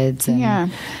like kids and Yeah.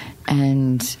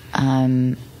 and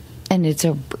it's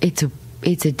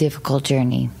a difficult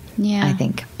journey. Yeah. I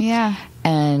think. Yeah.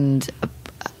 And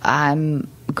I'm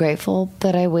grateful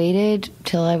that I waited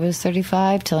till I was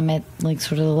 35 till I met like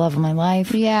sort of the love of my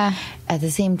life. Yeah. At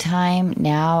the same time,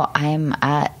 now I'm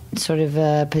at sort of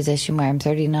a position where I'm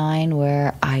 39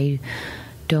 where I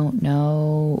don't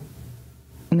know.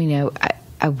 I mean,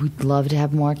 I would love to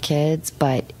have more kids,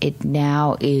 but it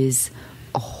now is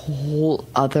a whole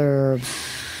other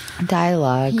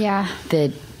dialogue Yeah.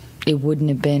 that it wouldn't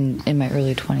have been in my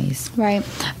early 20s. Right.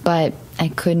 But I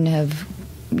couldn't have,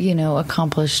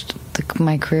 accomplished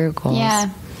my career goals. Yeah.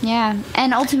 Yeah.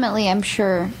 And ultimately, I'm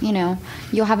sure,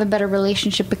 you'll have a better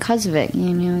relationship because of it.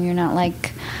 You're not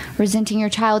like resenting your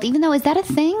child, even though, is that a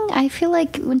thing? I feel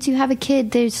like once you have a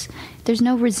kid, there's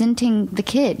no resenting the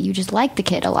kid. You just like the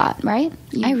kid a lot, right?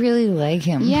 I really like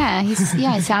him. Yeah. He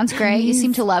sounds great. You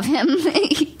seem to love him.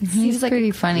 He's like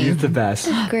pretty funny. He's the best.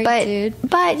 Great But dude.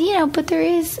 but there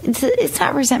is it's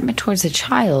not resentment towards the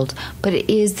child, but it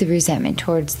is the resentment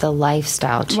towards the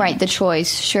lifestyle change. Right. The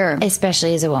choice. Sure.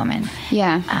 Especially as a woman.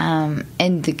 Yeah.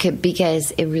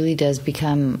 Because it really does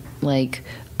become like,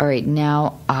 all right,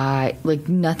 now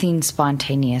nothing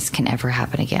spontaneous can ever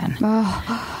happen again.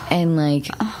 And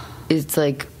it's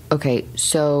like, okay,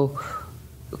 so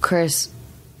Chris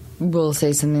will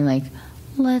say something like,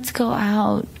 let's go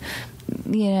out,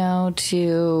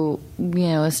 to,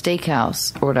 a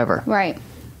steakhouse or whatever. Right.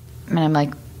 And I'm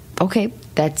like, okay,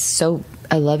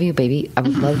 I love you, baby. I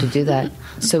would love to do that.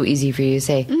 So easy for you to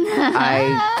say.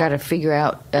 I got to figure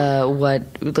out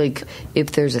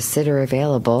if there's a sitter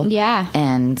available. Yeah.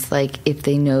 And, if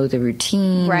they know the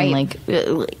routine. Right.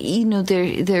 And,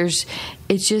 there's,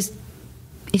 it's just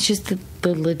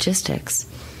the logistics.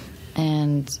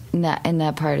 And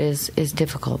that part is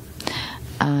difficult.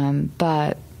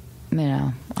 But,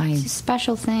 It's a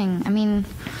special thing. I mean,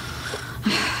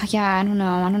 yeah, I don't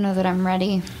know. I don't know that I'm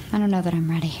ready.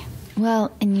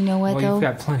 Well, and you know what, Well, though? you've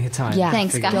got plenty of time. Yeah.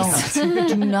 Thanks, to figure guys. it out.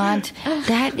 Do not.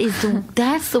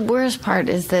 That's the worst part,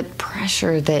 is the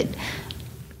pressure that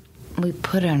we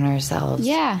put on ourselves.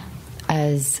 Yeah.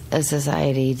 As a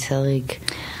society to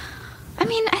I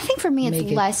mean, I think for me it's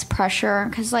Make it- less pressure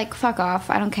because, fuck off.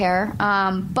 I don't care.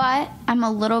 But I'm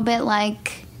a little bit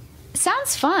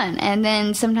sounds fun. And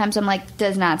then sometimes I'm like,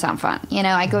 does not sound fun.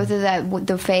 I go through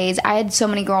the phase. I had so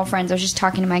many girlfriends. I was just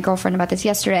talking to my girlfriend about this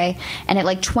yesterday. And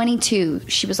at 22,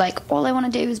 she was like, all I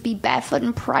want to do is be barefoot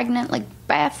and pregnant.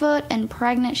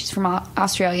 She's from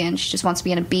Australia and she just wants to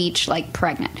be on a beach,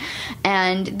 pregnant.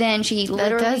 And then she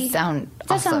literally... That does sound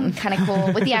That awesome. sounds kind of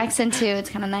cool. With the accent, too. It's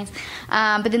kind of nice.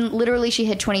 But then literally she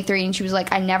hit 23 and she was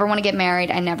like, I never want to get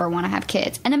married. I never want to have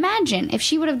kids. And imagine if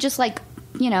she would have just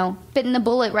bitten the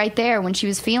bullet right there when she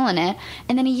was feeling it.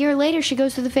 And then a year later she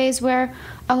goes through the phase where,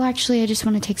 oh, actually, I just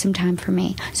want to take some time for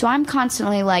me. So I'm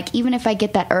constantly even if I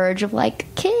get that urge of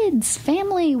kids,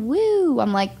 family, woo,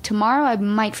 I'm tomorrow I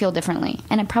might feel differently.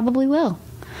 And I probably will.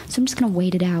 So I'm just going to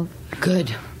wait it out.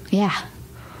 Good. Yeah.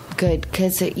 Good.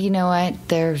 Because you know what?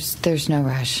 There's no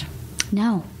rush.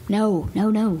 No.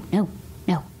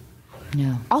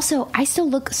 No. Also, I still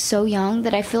look so young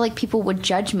that I feel like people would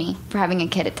judge me for having a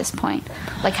kid at this point.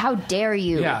 How dare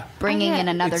you Yeah. bringing in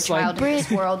another It's child into this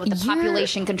world with the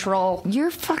population control. You're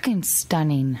fucking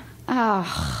stunning.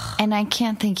 Oh, And I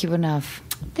can't thank you enough.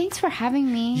 Thanks for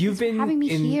having me. You've been having me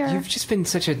here. You've just been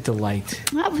such a delight.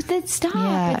 Stop!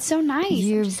 Yeah. It's so nice.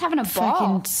 You're I'm just having a ball.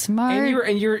 fucking smart.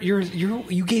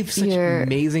 You gave such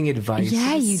amazing advice.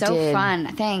 Yeah, you so did.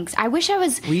 fun. Thanks. I wish I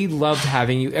was. We loved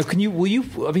having you. Will you?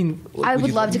 I mean, I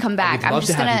would love to come back. I'm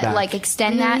just gonna like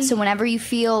extend that. So whenever you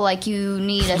feel like you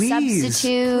need a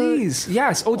substitute, please,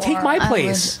 yes. Oh, take my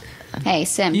place. Hey,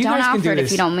 Sim, You don't guys can offer do it this.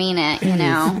 if you don't mean it. You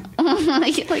know,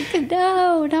 like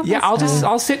no, not Yeah, my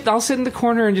I'll stuff. sit in the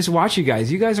corner and just watch you guys.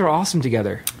 You guys are awesome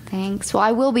together. Thanks. Well,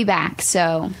 I will be back,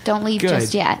 so don't leave Good.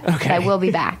 just yet. Okay. But I will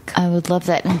be back. I would love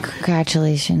that, and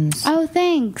congratulations Oh,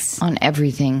 thanks. on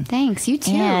everything. Thanks. You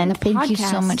too. And the thank you so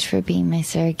podcast. much for being my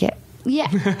surrogate. Yeah.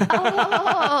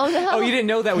 Oh, you didn't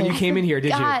know that when you came in here, did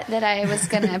you? Forgot that I was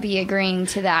going to be agreeing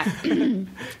to that.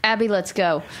 Abby, let's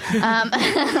go. No,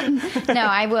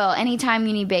 I will. Anytime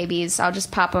you need babies, I'll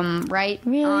just pop them right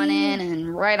on in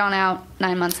and right on out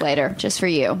 9 months later, just for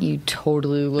you. You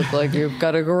totally look like you've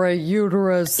got a great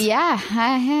uterus. Yeah.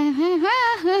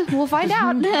 We'll find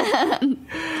out.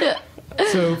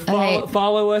 So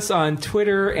follow us on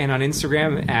Twitter and on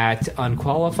Instagram at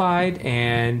Unqualified.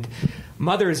 And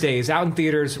Mother's Day is out in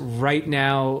theaters right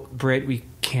now. Britt, we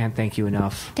can't thank you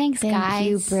enough. Thanks, Thank guys.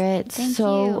 you, Britt, Thank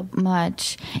so you.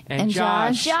 much. And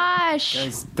Josh.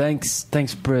 Guys,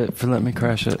 thanks, Britt, for letting me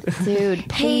crash it. Dude,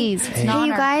 please. It's an Hey, you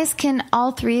honor. guys, can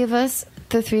all three of us,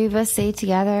 the three of us, say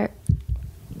together?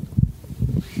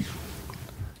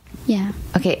 Yeah.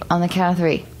 Okay, on the count of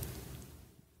three.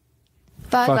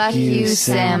 Fuck you, you,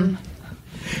 Sim. Sim.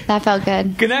 That felt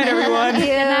good. Good night, everyone.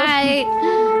 Good night.